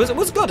 which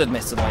was good,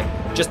 admittedly.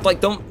 Just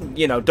like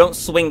don't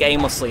swing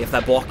aimlessly if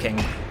they're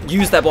blocking.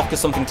 Use their block as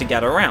something to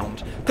get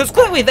around, because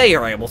clearly they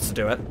are able to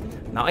do it.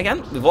 Now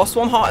again, we've lost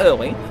one heart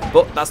early,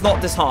 but that's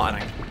not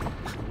disheartening.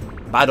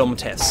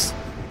 Tis.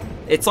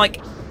 It's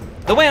like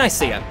the way I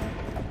see it.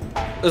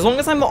 As long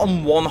as I'm not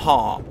on one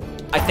heart,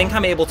 I think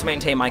I'm able to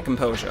maintain my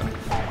composure.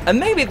 And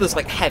maybe there's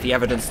like heavy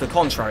evidence to the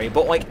contrary,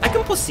 but like I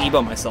can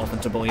placebo myself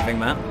into believing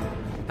that.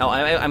 Now,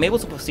 I'm able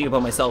to placebo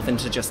myself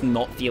into just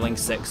not feeling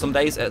sick some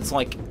days. It's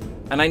like,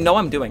 and I know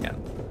I'm doing it.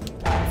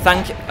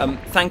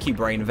 Thank you,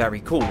 brain, very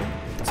cool.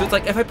 So it's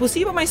like, if I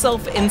placebo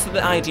myself into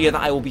the idea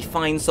that I will be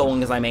fine so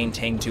long as I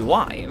maintain 2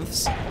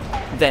 lives,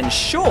 then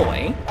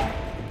surely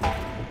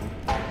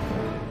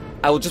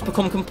I will just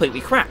become completely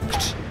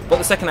cracked. But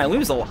the second I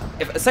lose the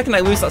second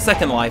I lose that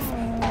second life,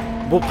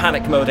 will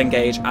panic mode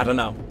engage? I don't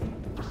know.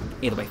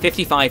 Either way,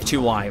 55, 2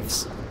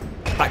 lives.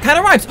 That kind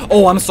of rhymes.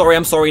 Oh, I'm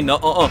sorry. No,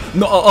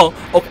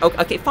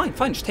 okay, fine.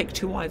 Just take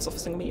 2 lives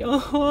off me.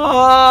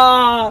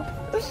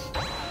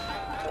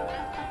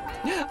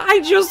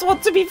 I just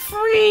want to be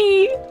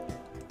free.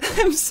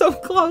 I'm so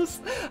close.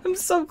 I'm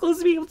so close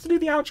to being able to do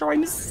the outro.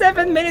 I'm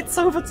 7 minutes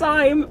over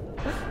time.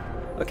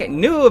 Okay,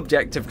 new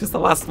objective because the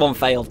last one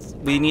failed.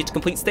 We need to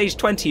complete stage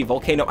 20,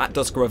 Volcano at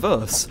Dusk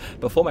Reverse,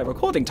 before my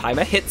recording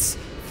timer hits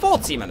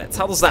 40 minutes.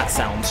 How does that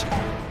sound?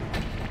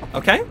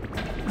 Okay.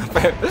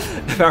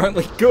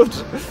 Apparently good.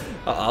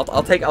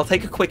 I'll take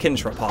a quick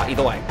intro part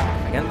either way.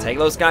 Again, take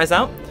those guys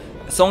out.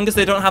 As long as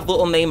they don't have the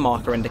little name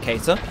marker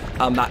indicator,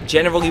 that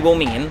generally will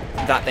mean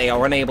that they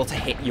are unable to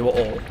hit you at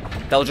all.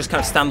 They'll just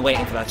kind of stand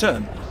waiting for their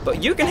turn.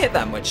 But you can hit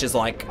them, which is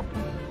like,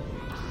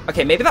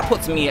 okay, maybe that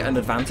puts me at an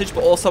advantage,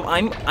 but also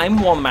I'm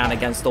one man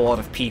against a lot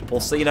of people,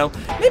 so you know,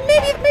 maybe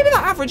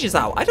that averages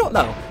out. I don't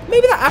know.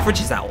 Maybe that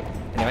averages out.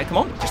 Anyway, come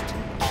on, just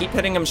keep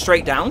hitting them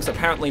straight down, because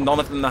apparently none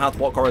of them know how to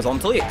walk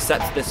horizontally,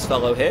 except this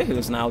fellow here,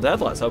 who's now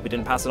dead. Let's hope he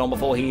didn't pass it on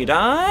before he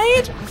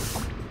died.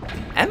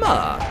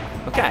 Emma.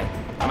 Okay.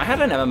 I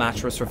had an Emma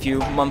mattress for a few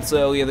months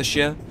earlier this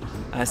year.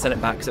 I sent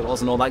it back because it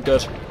wasn't all that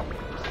good.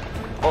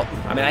 Oh,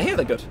 I mean, I hear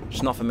they're good,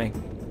 just not for me.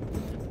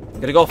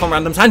 I'm gonna go off on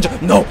random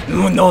tangent. No,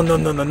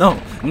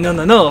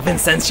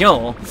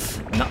 Vincencio.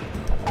 No,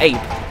 Abe.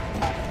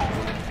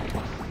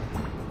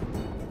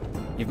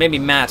 You've made me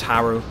mad,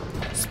 Haru.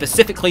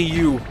 Specifically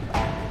you.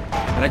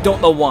 And I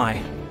don't know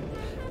why.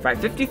 Right,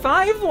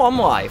 55, 1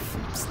 life.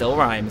 Still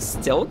rhymes.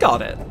 Still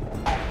got it.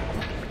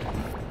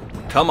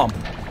 Come on.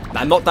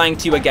 I'm not dying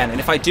to you again,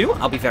 and if I do,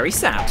 I'll be very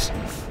sad.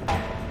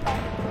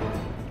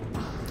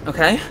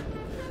 Okay.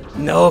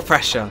 No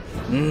pressure.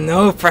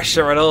 No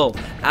pressure at all.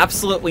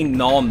 Absolutely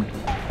none.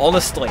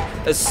 Honestly,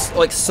 there's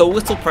like so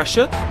little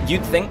pressure,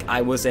 you'd think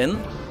I was in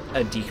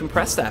a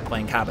decompressed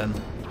airplane cabin.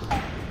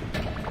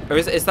 Or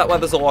is that where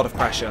there's a lot of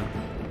pressure?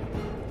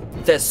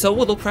 There's so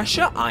little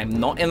pressure, I'm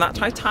not in that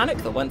Titanic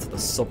that went to the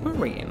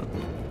submarine.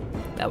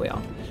 There we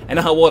are. I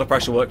know how water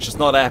pressure works, just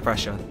not air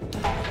pressure.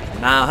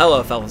 Now,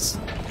 hello, fellas.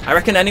 I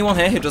reckon anyone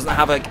here who doesn't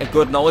have a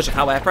good knowledge of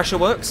how air pressure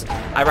works,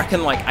 I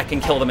reckon, like, I can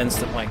kill them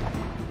instantly.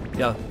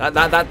 Yeah,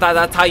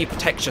 that's how you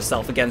protect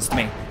yourself against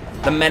me.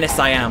 The menace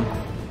I am.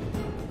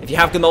 If you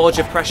have good knowledge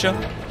of pressure,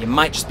 you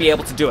might just be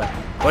able to do it.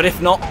 But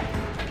if not,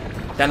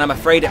 then I'm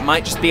afraid it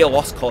might just be a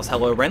lost cause.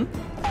 Hello, Rin.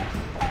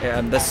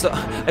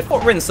 I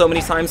fought Rin so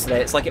many times today,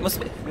 it's like it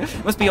must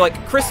be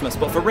like Christmas,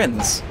 but for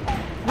Rins.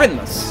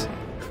 Rinmas.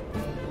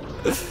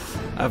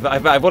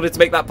 I've wanted to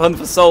make that pun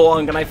for so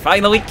long, and I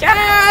finally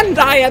can!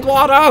 Die,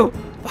 Eduardo!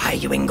 Why are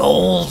you in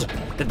gold?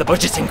 Did the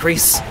budget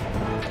increase?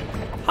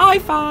 High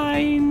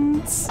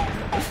fines!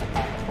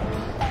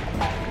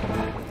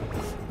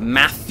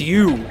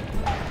 Matthew!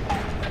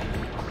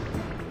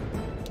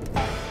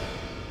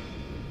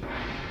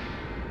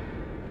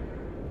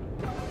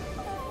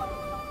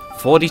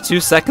 "42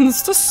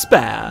 seconds to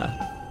spare."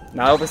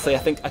 Now, obviously, I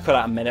think I cut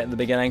out a minute at the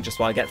beginning, just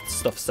while I get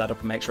stuff set up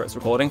and make sure it's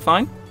recording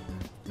fine.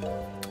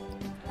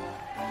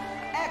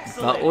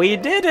 But we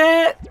did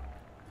it!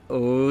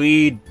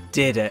 We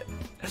did it.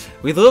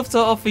 We'd love to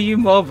offer you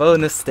more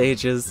bonus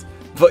stages,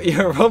 but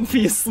you're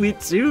obviously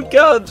too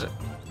good.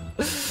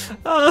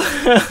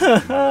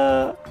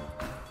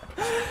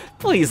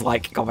 Please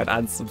like, comment,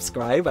 and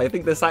subscribe. I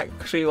think this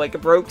actually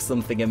like broke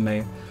something in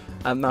me.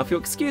 Now, if you'll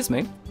excuse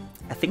me,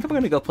 I think I'm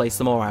going to go play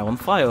some more Island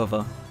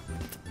Flyover.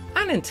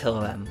 And until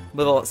then,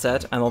 with all that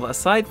said and all that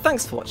aside,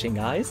 thanks for watching,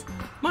 guys.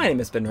 My name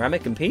has been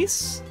Neremik, and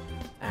peace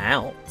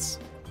out.